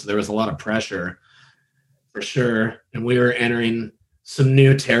 so there was a lot of pressure for sure. And we were entering some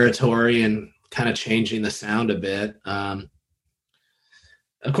new territory and kind of changing the sound a bit.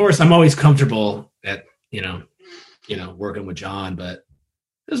 Of course, I'm always comfortable at, working with John, but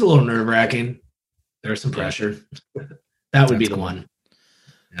it was a little nerve wracking. There's some pressure. That would be the one.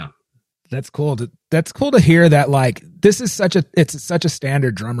 Yeah. That's cool. That's cool to hear that. Like, this is it's such a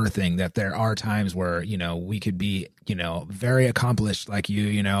standard drummer thing that there are times where, we could be, very accomplished like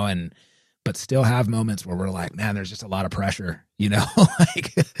you, but still have moments where we're like, man, there's just a lot of pressure,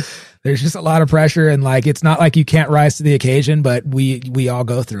 like there's just a lot of pressure. And like, it's not like you can't rise to the occasion, but we all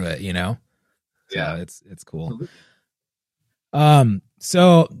go through it, Yeah. So it's cool.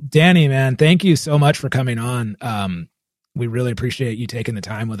 So Danny, man, thank you so much for coming on. We really appreciate you taking the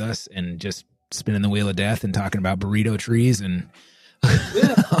time with us and just spinning the wheel of death and talking about burrito trees and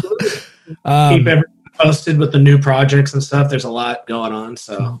keep everyone posted with the new projects and stuff. There's a lot going on.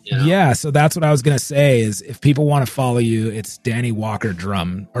 So yeah. So that's what I was going to say is if people want to follow you, it's Danny Walker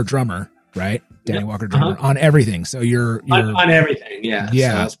drummer, right? Danny Walker drummer on everything. So you're on everything. Yeah.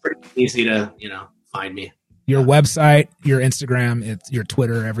 Yeah. So it's pretty easy to, find me. Your website, your Instagram, it's your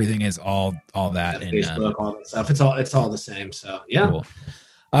Twitter, everything is all that. And Facebook, all that stuff. It's all the same. So yeah. Cool.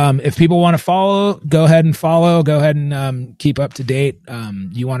 If people want to follow, go ahead and follow. Go ahead and keep up to date.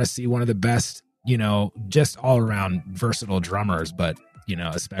 You want to see one of the best, just all around versatile drummers, but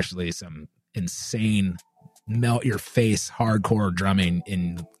especially some insane, melt your face hardcore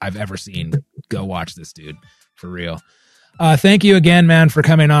drumming I've ever seen. Go watch this dude for real. Thank you again, man, for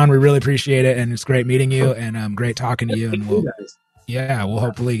coming on. We really appreciate it, and it's great meeting you, and great talking to you. And we'll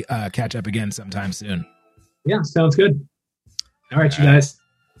hopefully catch up again sometime soon. Yeah, sounds good. All right, you guys.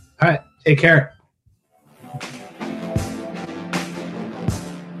 All right, take care.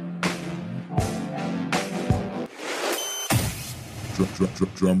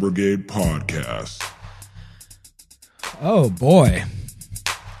 Drum Brigade Podcast. Oh boy,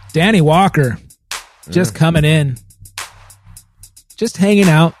 Danny Walker, just coming in, just hanging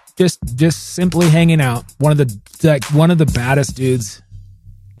out, just simply hanging out. One of the baddest dudes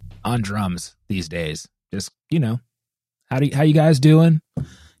on drums these days. Just, you know, how you guys doing?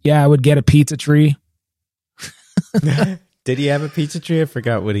 Yeah, I would get a pizza tree. Did he have a pizza tree? I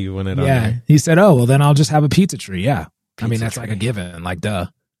forgot what he wanted on there. He said, "Oh, well, then I'll just have a pizza tree." Yeah, I mean that's tree. Like a given, like duh.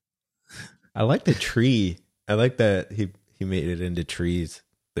 I like the tree. I like that he made it into trees.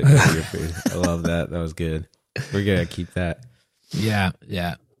 I love that. That was good. We're gonna keep that. Yeah.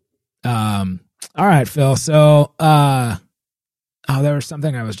 All right, Phil. So, there was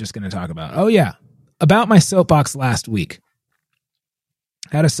something I was just going to talk about. Oh yeah, about my soapbox last week.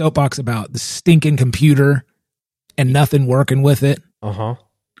 I had a soapbox about the stinking computer and nothing working with it. Uh-huh.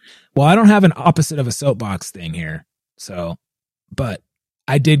 Well, I don't have an opposite of a soapbox thing here. So, but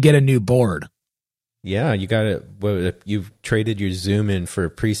I did get a new board. Yeah, you got it. Well, you've traded your Zoom in for a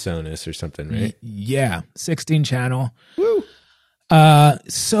PreSonus or something, right? Yeah, 16 channel. Woo!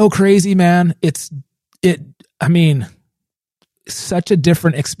 So crazy, man. I mean, such a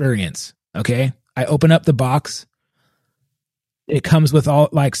different experience. Okay. I open up the box. It comes with all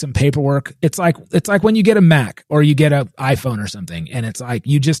like some paperwork. It's like when you get a Mac or you get an iPhone or something, and it's like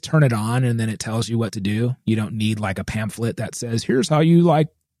you just turn it on and then it tells you what to do. You don't need like a pamphlet that says, here's how you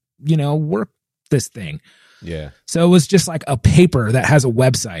work this thing. Yeah. So it was just like a paper that has a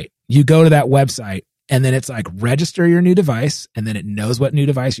website. You go to that website and then it's like register your new device, and then it knows what new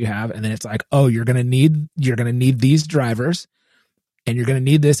device you have, and then it's like, oh, you're going to need these drivers, and you're going to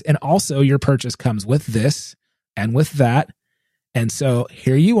need this, and also your purchase comes with this and with that. And so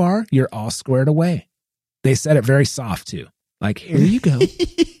here you are, you're all squared away. They said it very soft too. Like, here you go.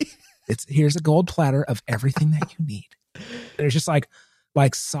 Here's a gold platter of everything that you need. And it's just like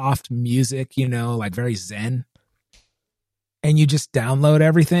soft music, like very zen. And you just download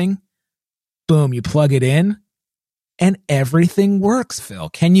everything. Boom, you plug it in and everything works, Phil.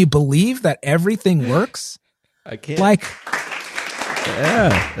 Can you believe that everything works? I can't. Like,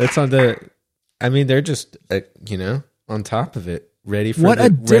 yeah, that's they're just, on top of it, ready for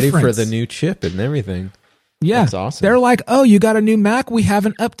the new chip and everything. Yeah. That's awesome. They're like, oh, you got a new Mac? We have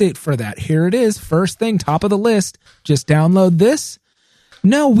an update for that. Here it is. First thing, top of the list. Just download this.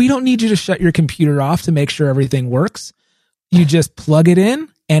 No, we don't need you to shut your computer off to make sure everything works. You just plug it in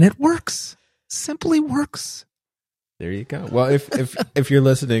and it works. Simply works. There you go. Well, if you're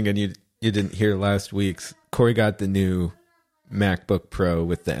listening and you didn't hear last week's, Corey got the new MacBook Pro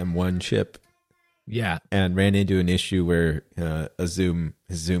with the M1 chip. Yeah. And ran into an issue where his Zoom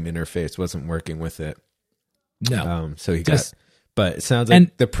interface wasn't working with it. No. So but it sounds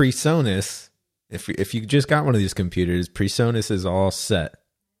like the PreSonus, if you just got one of these computers, PreSonus is all set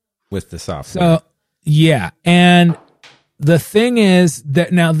with the software. So, yeah. And the thing is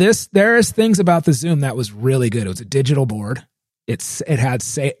that now there is things about the Zoom that was really good. It was a digital board. It had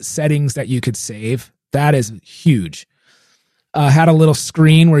settings that you could save. That is huge. Had a little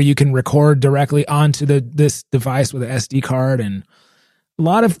screen where you can record directly onto this device with an SD card and a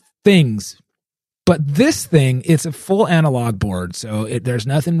lot of things. But this thing, it's a full analog board, so there's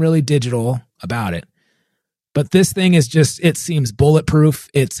nothing really digital about it. But this thing is it seems bulletproof.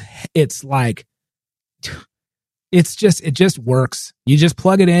 It just works. You just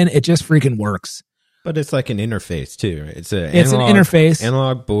plug it in, it just freaking works. But it's like an interface too, right? It's an interface.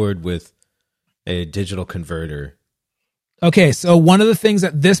 Analog board with a digital converter. Okay, so one of the things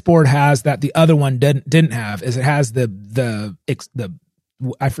that this board has that the other one didn't have is it has the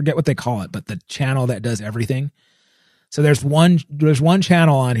I forget what they call it, but the channel that does everything. So there's one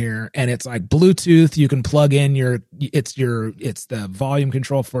channel on here, and it's like Bluetooth. You can plug in it's the volume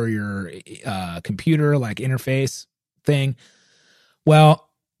control for your computer, like interface thing. Well,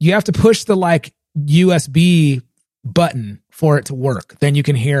 you have to push the like USB button for it to work. Then you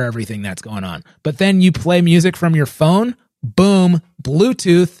can hear everything that's going on. But then you play music from your phone. Boom,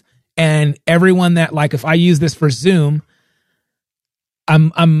 Bluetooth, and everyone that like if I use this for Zoom,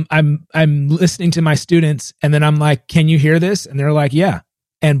 I'm listening to my students, and then I'm like, "Can you hear this?" And they're like, "Yeah."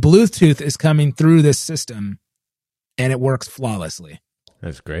 And Bluetooth is coming through this system, and it works flawlessly.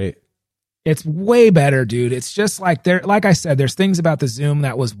 That's great. It's way better, dude. It's just like like I said, there's things about the Zoom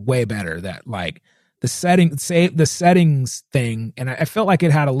that was way better. That like the settings thing, and I felt like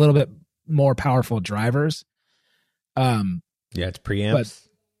it had a little bit more powerful drivers. Yeah, it's preamps.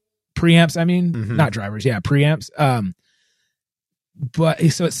 Preamps, I mean, not drivers. Yeah, preamps. But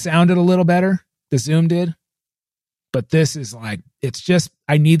so it sounded a little better. The Zoom did. But this is like, it's just,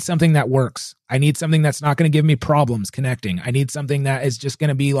 I need something that works. I need something that's not going to give me problems connecting. I need something that is just going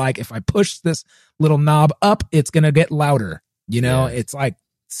to be like, if I push this little knob up, it's going to get louder. You know, it's like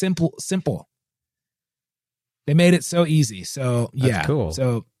simple. They made it so easy. So that's cool.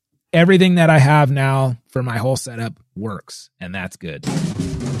 So everything that I have now for my whole setup works, and that's good.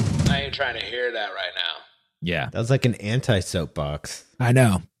 I ain't trying to hear that right now. Yeah. That was like an anti-soapbox. I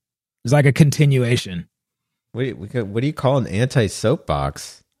know. It's like a continuation. What do you call an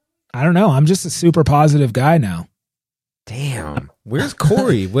anti-soapbox? I don't know. I'm just a super positive guy now. Damn. Where's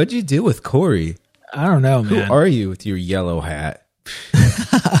Corey? What'd you do with Corey? I don't know, man. Who are you with your yellow hat?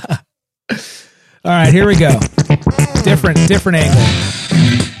 All right, here we go. Different angle.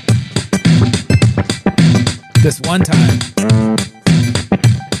 This one time.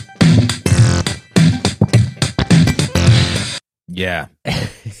 Yeah.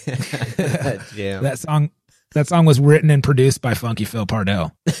 That song was written and produced by Funky Phil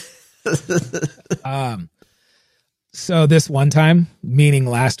Pardo. So this one time, meaning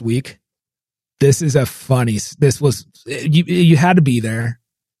last week, this was, you had to be there,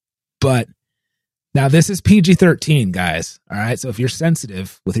 but now this is PG-13, guys. All right. So if you're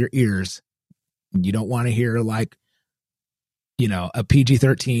sensitive with your ears, you don't want to hear like, you know, a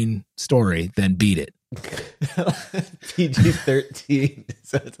PG-13 story, then beat it. PG-13.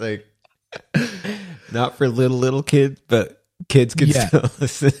 So it's like not for little kids, but kids can still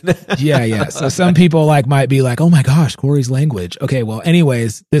listen. Yeah. So some people like might be like, oh my gosh, Corey's language. Okay, well,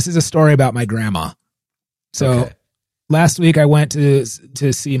 anyways, this is a story about my grandma. So last week I went to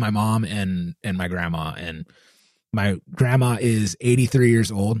see my mom and my grandma, and my grandma is 83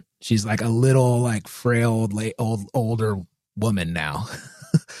 years old. She's like a little like frail, older woman now.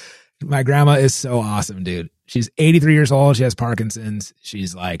 My grandma is so awesome, dude. She's 83 years old. She has Parkinson's.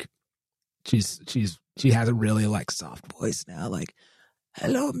 She's like, she has a really like soft voice now. Like,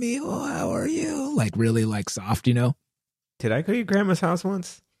 hello, mijo, how are you? Like really like soft, you know? Did I go to your grandma's house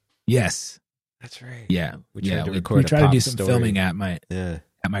once? Yes. That's right. Yeah. We tried to record we tried to do some story. filming at my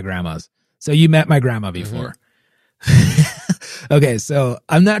grandma's. So you met my grandma before. Okay. So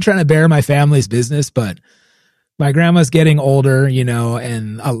I'm not trying to bear my family's business, but my grandma's getting older, you know,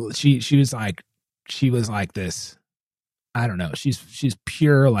 and she was like this. I don't know. She's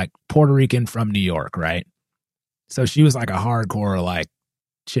pure like Puerto Rican from New York, right? So she was like a hardcore like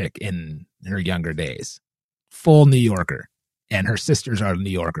chick in her younger days, full New Yorker, and her sisters are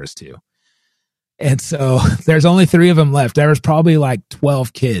New Yorkers too. And so there's only 3 of them left. There was probably like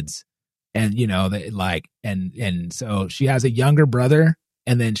 12 kids, and you know they like and so she has a younger brother,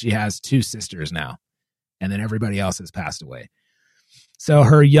 and then she has 2 sisters now. And then everybody else has passed away. So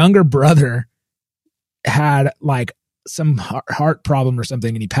her younger brother had like some heart problem or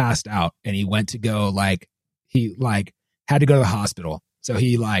something, and he passed out, and he went to go like, he like had to go to the hospital. So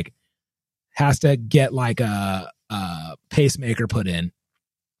he like has to get like a pacemaker put in.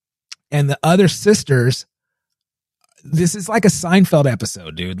 And the other sisters, this is like a Seinfeld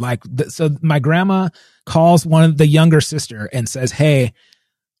episode, dude. Like, so my grandma calls one of the younger sister and says, hey,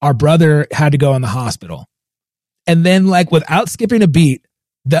 our brother had to go in the hospital. And then like without skipping a beat,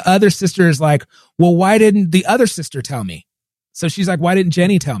 the other sister is like, well, why didn't the other sister tell me? So she's like, why didn't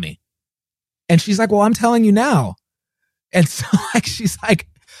Jenny tell me? And she's like, well, I'm telling you now. And so like, she's like,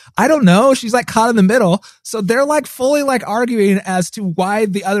 I don't know. She's like caught in the middle. So they're like fully like arguing as to why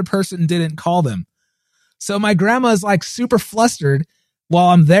the other person didn't call them. So my grandma is like super flustered while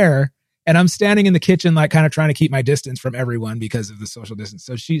I'm there. And I'm standing in the kitchen, like kind of trying to keep my distance from everyone because of the social distance.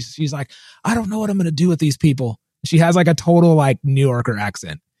 So she's like, I don't know what I'm going to do with these people. She has like a total like New Yorker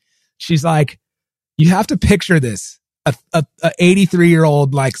accent. She's like, you have to picture this, a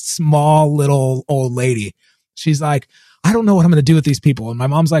 83-year-old, like small little old lady. She's like, I don't know what I'm going to do with these people. And my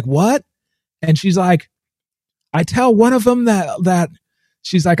mom's like, what? And she's like, I tell one of them that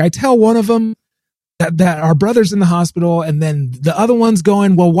our brother's in the hospital. And then the other one's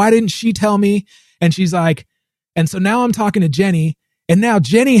going, well, why didn't she tell me? And she's like, and so now I'm talking to Jenny, and now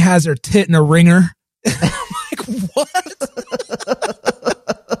Jenny has her tit in a ringer. I'm like, what?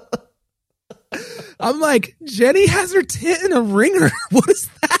 I'm like, Jenny has her tit in a ringer. What is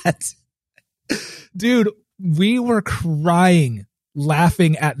that? Dude, we were crying,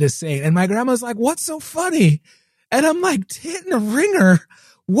 laughing at this saying. And my grandma's like, what's so funny? And I'm like, tit in a ringer?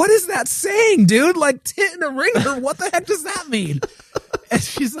 what is that saying, dude? Like tit in a ringer. What the heck does that mean? And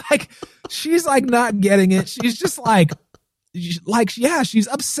she's like not getting it. She's just like, yeah, she's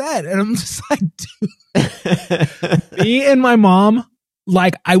upset. And I'm just like, dude. Me and my mom,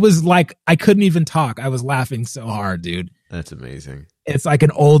 like, I couldn't even talk. I was laughing so hard, dude. That's amazing. It's like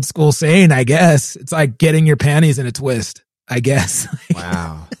an old school saying, I guess. It's like getting your panties in a twist, I guess.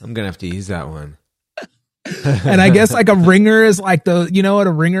 Wow. I'm going to have to use that one. And I guess like a ringer is like you know what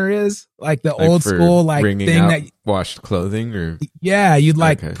a ringer is? Like the old school like thing that washed clothing or yeah, you'd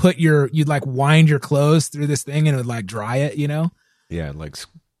like you'd like wind your clothes through this thing and it would like dry it, you know? Yeah, like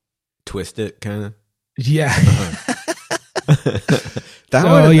twist it kind of. Yeah.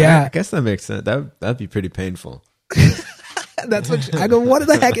 I guess that makes sense. That'd be pretty painful. That's what I go, what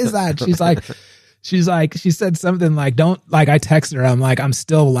the heck is that? She said something like, don't, like, I texted her. I'm like, I'm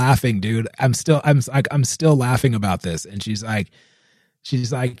still laughing, dude. I'm still laughing about this. And she's like,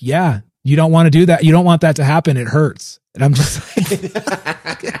 yeah, you don't want to do that. You don't want that to happen. It hurts. And I'm just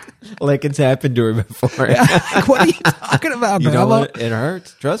like, like it's happened to her before. Yeah, like, what are you talking about, you Grandma? know what? It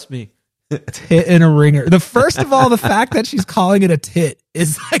hurts. Trust me. Tit in a ringer. First of all, the fact that she's calling it a tit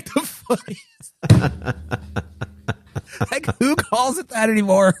is like the funniest. Like, who calls it that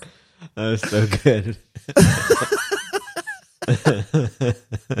anymore? That was so good.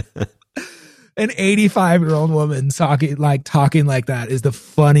 An 85-year-old woman talking like that is the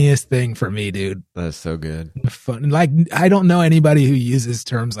funniest thing for me, dude. That's so good. Fun. Like, I don't know anybody who uses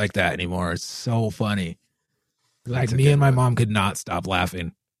terms like that anymore. It's so funny. Like, me and my mom could not stop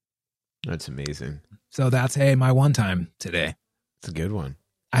laughing. That's amazing. So that's, hey, my one time today. It's a good one.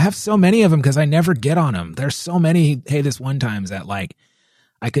 I have so many of them because I never get on them. There's so many, hey, this one times that like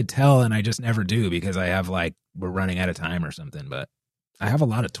I could tell and I just never do because I have like, we're running out of time or something. But I have a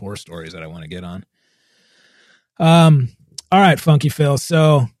lot of tour stories that I want to get on. All right, Funky Phil.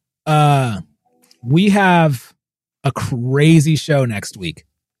 So we have a crazy show next week.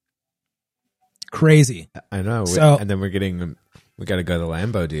 Crazy. I know. So, and then we got to go to the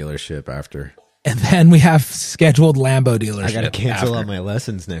Lambo dealership after. And then we have scheduled Lambo dealership. I got to cancel all my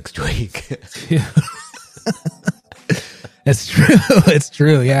lessons next week. It's true. It's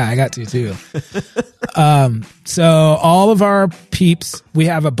true. Yeah, I got to too. So all of our peeps, we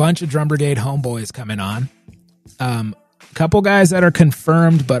have a bunch of Drum Brigade homeboys coming on. A couple guys that are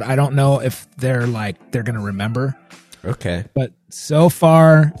confirmed, but I don't know if they're going to remember. Okay. But so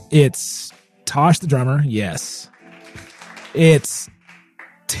far, it's Tosh the drummer. Yes. It's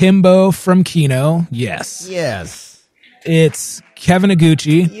Timbo from Kino. Yes. Yes. It's Kevin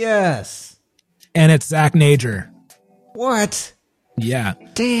Aguchi. Yes. And it's Zach Nager. What? Yeah.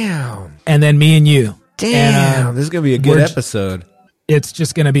 Damn. And then me and you. Damn. And, this is going to be a good episode. It's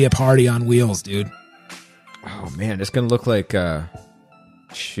just going to be a party on wheels, dude. Oh, man. It's going to look like,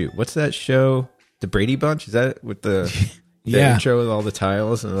 shoot, what's that show? The Brady Bunch? Is that with the intro with all the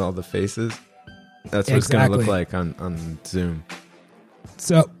tiles and all the faces? That's what it's going to look like on Zoom.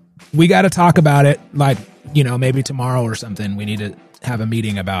 So we got to talk about it, like, you know, maybe tomorrow or something. We need to have a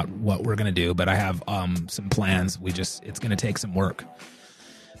meeting about what we're going to do, but I have some plans. It's going to take some work.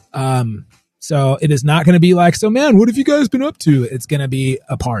 So it is not going to be like, so man, what have you guys been up to? It's going to be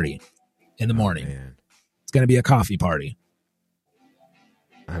a party in the morning. Man. It's going to be a coffee party.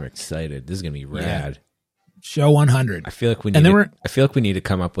 I'm excited. This is going to be rad. Yeah. Show 100. I feel like we need to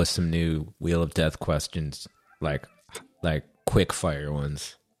come up with some new Wheel of Death questions, like quick fire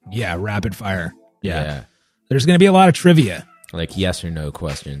ones. Yeah, rapid fire. Yeah. There's going to be a lot of trivia. Like yes or no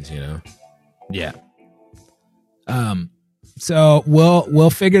questions, you know? Yeah. So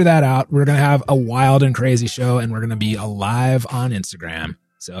we'll figure that out. We're going to have a wild and crazy show, and we're going to be live on Instagram.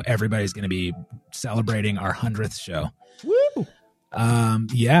 So everybody's going to be celebrating our 100th show. Woo!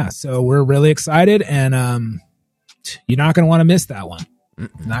 Yeah, so we're really excited, and you're not going to want to miss that one.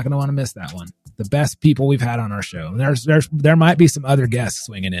 Not going to want to miss that one. The best people we've had on our show. There might be some other guests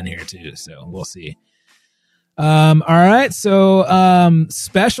swinging in here too, so we'll see. All right, so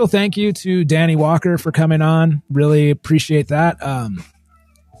special thank you to Danny Walker for coming on. Really appreciate that.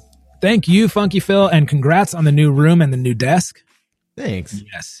 Thank you, Funky Phil, and congrats on the new room and the new desk. Thanks.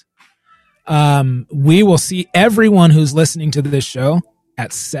 Yes. We will see everyone who's listening to this show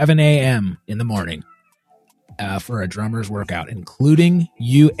at 7 a.m. in the morning for a drummer's workout, including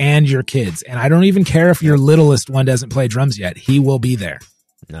you and your kids. And I don't even care if your littlest one doesn't play drums yet. He will be there.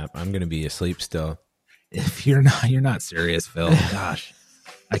 No, I'm going to be asleep still. If you're not serious, Phil. Gosh,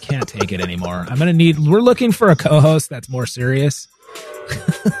 I can't take it anymore. We're looking for a co-host that's more serious.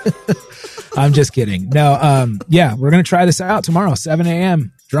 I'm just kidding. No, yeah, we're going to try this out tomorrow, 7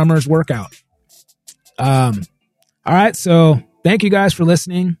 a.m. drummers workout. All right. So thank you guys for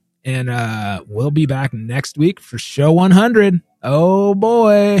listening. And we'll be back next week for show 100. Oh,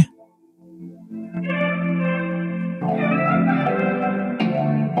 boy.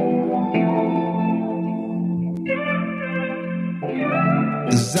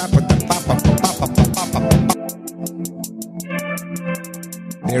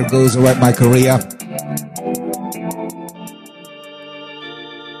 There goes my career.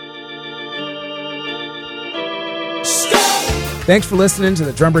 Thanks for listening to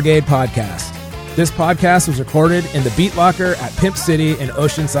the Drum Brigade podcast. This podcast was recorded in the Beat Locker at Pimp City in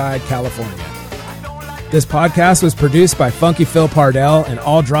Oceanside, California. This podcast was produced by Funky Phil Pardell, and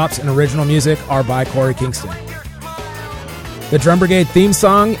all drops and original music are by Corey Kingston. The Drum Brigade theme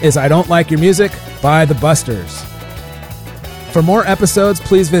song is I Don't Like Your Music by The Busters. For more episodes,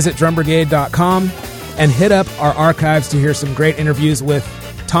 please visit drumbrigade.com and hit up our archives to hear some great interviews with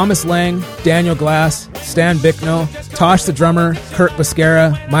Thomas Lang, Daniel Glass, Stan Bicknell, Tosh the Drummer, Kurt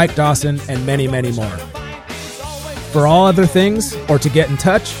Busquera, Mike Dawson, and many, many more. For all other things, or to get in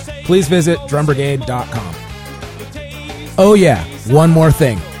touch, please visit drumbrigade.com. Oh yeah, one more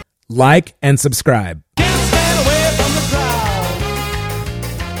thing. Like and subscribe.